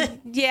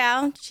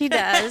 Yeah, she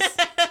does.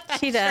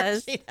 She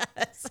does. She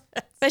does.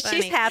 But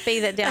funny. she's happy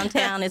that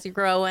downtown is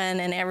growing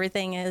and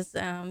everything is,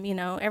 you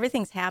know,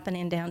 everything's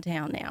happening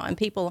downtown now. And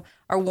people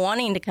are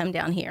wanting to come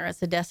down here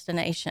as a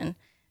destination.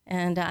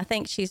 And I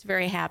think she's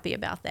very happy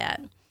about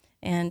that.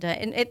 And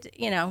it,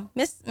 you know,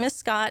 Miss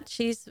Scott,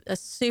 she's a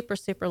super,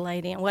 super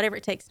lady. And whatever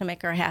it takes to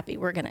make her happy,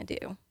 we're going to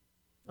do.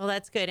 Well,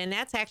 that's good. And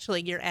that's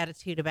actually your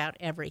attitude about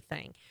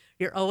everything.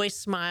 You're always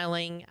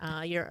smiling.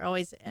 You're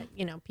always,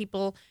 you know,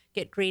 people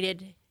get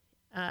greeted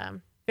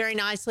very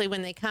nicely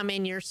when they come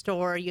in your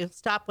store. You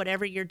stop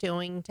whatever you're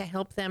doing to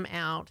help them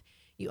out.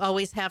 You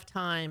always have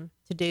time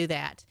to do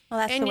that. Well,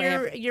 that's and the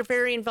way you're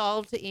very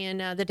involved in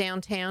the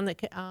downtown, the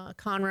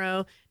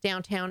Conroe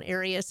Downtown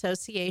Area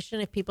Association.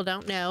 If people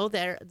don't know,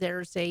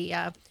 there's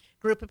a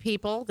group of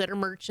people that are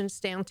merchants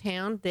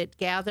downtown that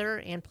gather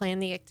and plan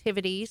the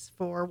activities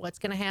for what's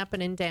going to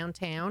happen in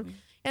downtown. Mm-hmm.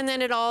 And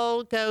then it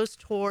all goes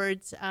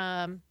towards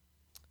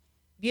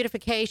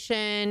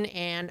beautification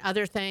and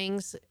other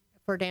things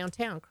for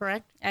downtown,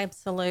 correct?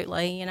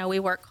 Absolutely. You know, we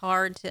work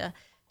hard to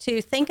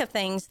think of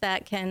things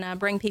that can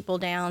bring people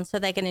down so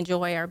they can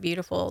enjoy our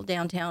beautiful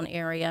downtown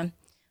area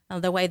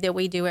the way that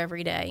we do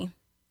every day.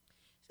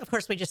 Of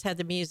course, we just had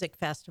the music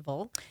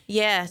festival.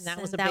 Yes. And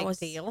that was a big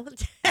deal.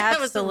 That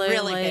was absolutely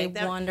really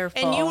big.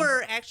 wonderful. And you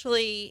were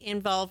actually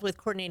involved with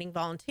coordinating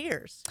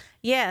volunteers.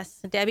 Yes.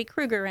 Debbie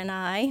Kruger and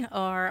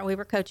we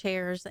were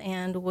co-chairs,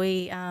 and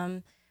we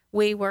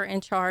were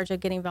in charge of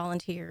getting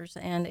volunteers.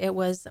 And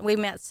we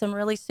met some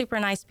really super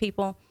nice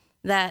people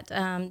that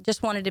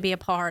just wanted to be a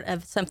part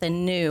of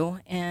something new.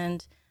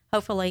 And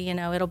hopefully, you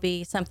know, it'll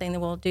be something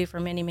that we'll do for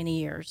many, many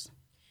years.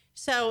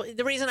 So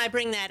the reason I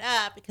bring that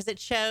up, because it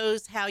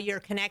shows how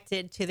you're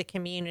connected to the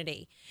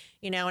community,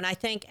 you know, and I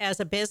think as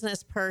a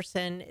business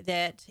person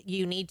that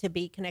you need to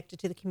be connected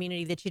to the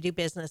community that you do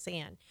business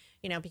in,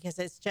 you know, because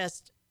it's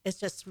just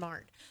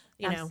smart.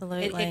 You know,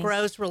 Absolutely. it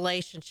grows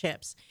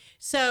relationships.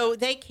 So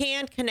they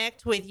can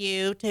connect with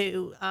you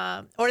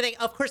or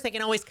of course, they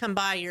can always come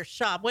by your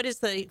shop. What is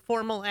the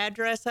formal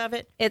address of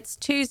it? It's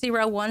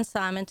 201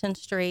 Simonton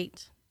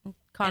Street,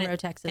 Conroe,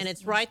 Texas. And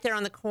it's right there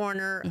on the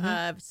corner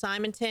of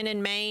Simonton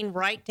and Main,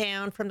 right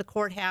down from the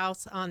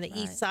courthouse on the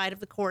east side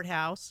of the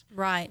courthouse.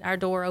 Right. Our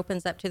door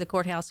opens up to the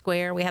courthouse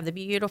square. We have the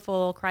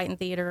beautiful Crichton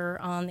Theater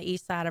on the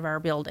east side of our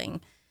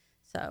building.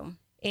 So.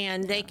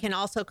 And they can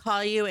also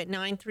call you at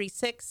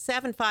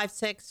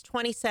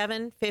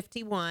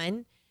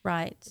 936-756-2751.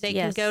 Right. They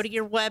can go to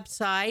your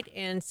website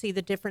and see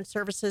the different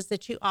services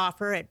that you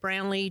offer at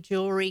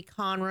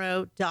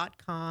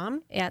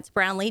BrownleeJewelryConroe.com. Yeah, it's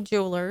Brownlee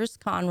Jewelers,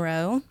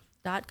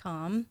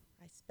 Conroe.com.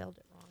 I spelled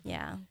it wrong.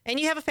 Yeah. And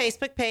you have a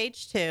Facebook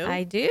page, too.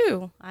 I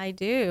do.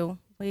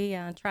 We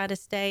try to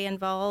stay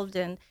involved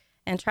and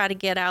try to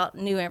get out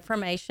new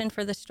information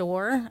for the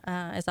store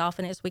as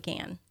often as we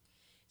can.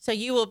 So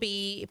you will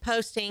be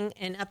posting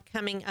an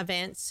upcoming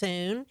event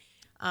soon,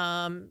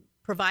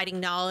 providing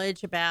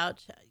knowledge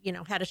about,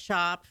 how to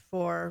shop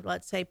for,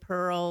 let's say,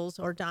 pearls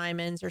or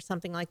diamonds or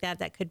something like that.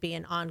 That could be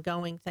an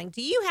ongoing thing.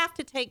 Do you have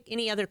to take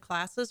any other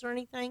classes or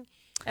anything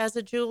as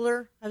a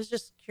jeweler? I was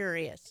just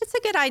curious. It's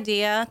a good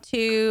idea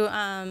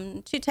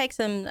to take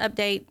some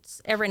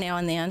updates every now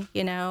and then.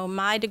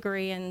 My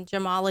degree in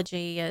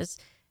gemology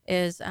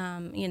is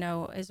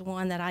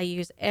one that I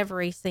use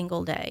every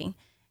single day.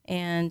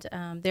 And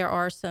there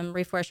are some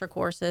refresher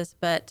courses,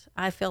 but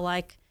I feel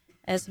like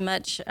as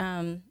much,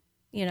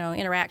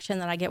 interaction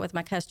that I get with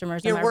my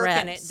customers You're and my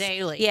working reps. it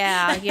daily.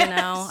 Yeah,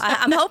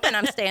 I'm hoping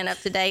I'm staying up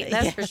to date.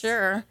 That's for Yes.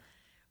 sure.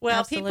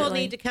 Well, people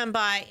Absolutely. need to come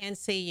by and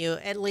see you.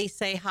 At least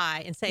say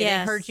hi and say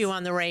Yes. they heard you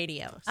on the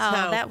radio. So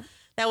Oh,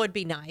 that would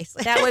be nice.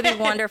 that would be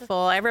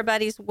wonderful.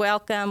 Everybody's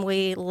welcome.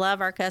 We love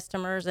our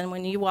customers. And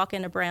when you walk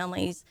into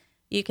Brownlee's,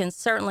 you can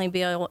certainly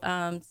be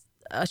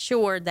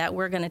assured that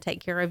we're going to take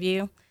care of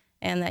you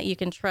and that you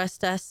can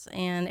trust us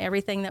in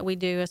everything that we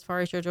do as far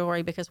as your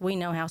jewelry, because we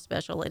know how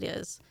special it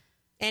is.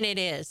 And it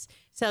is.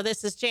 So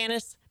this is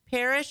Janice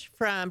Parrish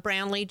from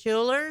Brownlee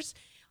Jewelers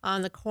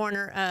on the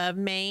corner of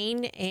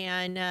Main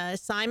and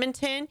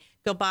Simonton.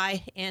 Go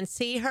by and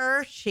see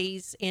her.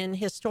 She's in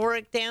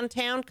historic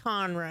downtown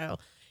Conroe.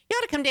 You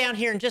ought to come down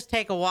here and just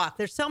take a walk.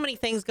 There's so many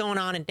things going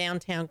on in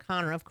downtown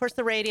Conroe. Of course,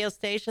 the radio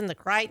station, the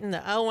Crichton,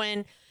 the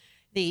Owen,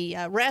 the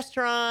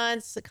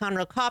restaurants, the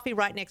Conroe Coffee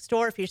right next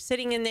door. If you're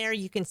sitting in there,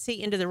 you can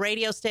see into the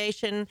radio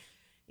station,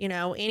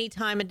 any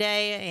time of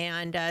day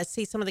and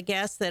see some of the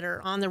guests that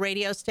are on the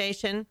radio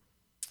station.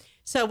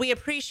 So we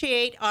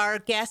appreciate our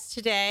guests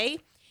today.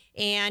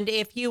 And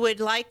if you would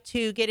like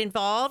to get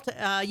involved,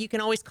 you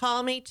can always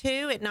call me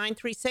too at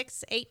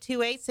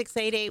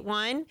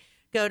 936-828-6881.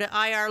 Go to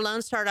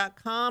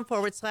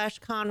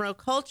irlonestar.com/Conroe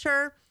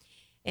Culture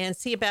and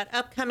see about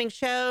upcoming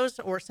shows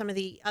or some of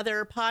the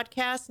other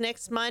podcasts.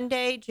 Next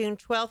Monday, June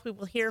 12th, we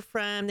will hear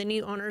from the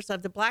new owners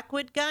of the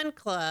Blackwood Gun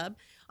Club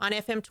on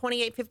FM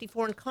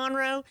 2854 in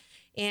Conroe.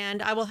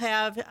 And I will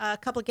have a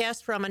couple of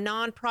guests from a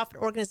nonprofit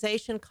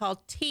organization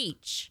called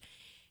TEACH.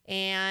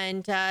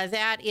 And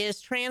that is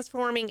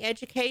transforming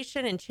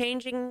education and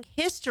changing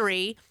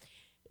history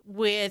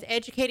with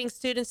educating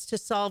students to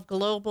solve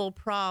global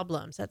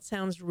problems. That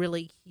sounds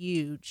really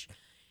huge.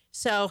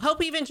 So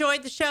hope you've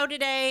enjoyed the show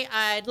today.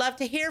 I'd love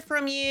to hear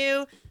from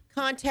you.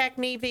 Contact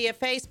me via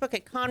Facebook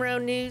at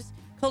Conroe News,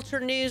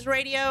 Culture News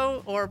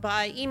Radio, or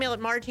by email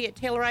at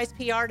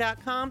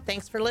margie@taylorizepr.com.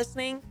 Thanks for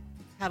listening.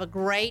 Have a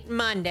great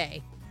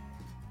Monday.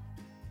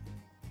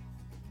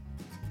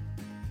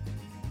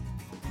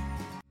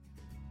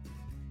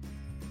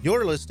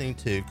 You're listening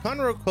to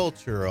Conroe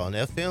Culture on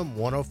FM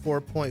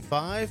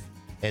 104.5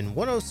 and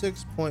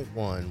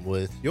 106.1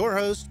 with your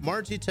host,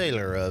 Margie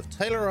Taylor of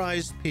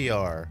Taylorized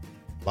PR.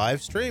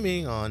 Live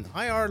streaming on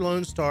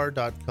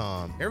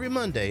irlonestar.com every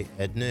Monday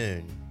at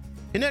noon.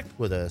 Connect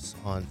with us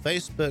on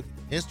Facebook,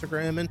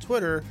 Instagram, and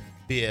Twitter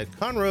via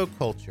Conroe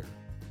Culture.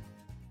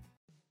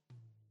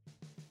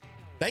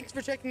 Thanks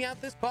for checking out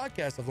this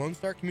podcast of Lone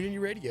Star Community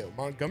Radio,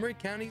 Montgomery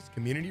County's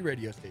community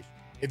radio station.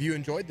 If you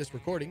enjoyed this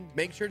recording,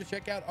 make sure to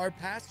check out our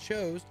past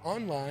shows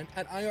online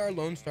at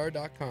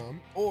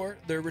irlonestar.com or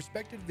their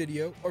respective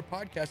video or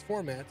podcast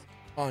formats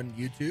on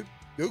YouTube,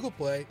 Google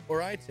Play,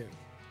 or iTunes.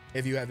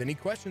 If you have any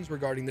questions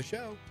regarding the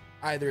show,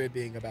 either it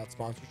being about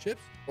sponsorships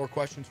or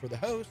questions for the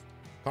host,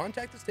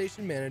 contact the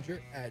station manager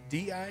at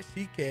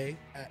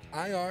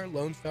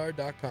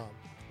dick@irlonestar.com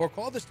or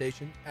call the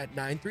station at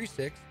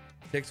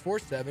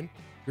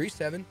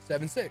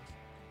 936-647-3776.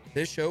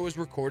 This show is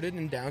recorded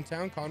in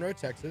downtown Conroe,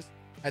 Texas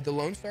at the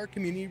Lone Star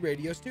Community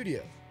Radio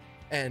Studios,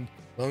 and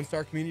Lone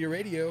Star Community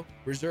Radio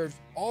reserves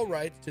all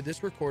rights to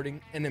this recording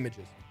and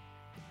images.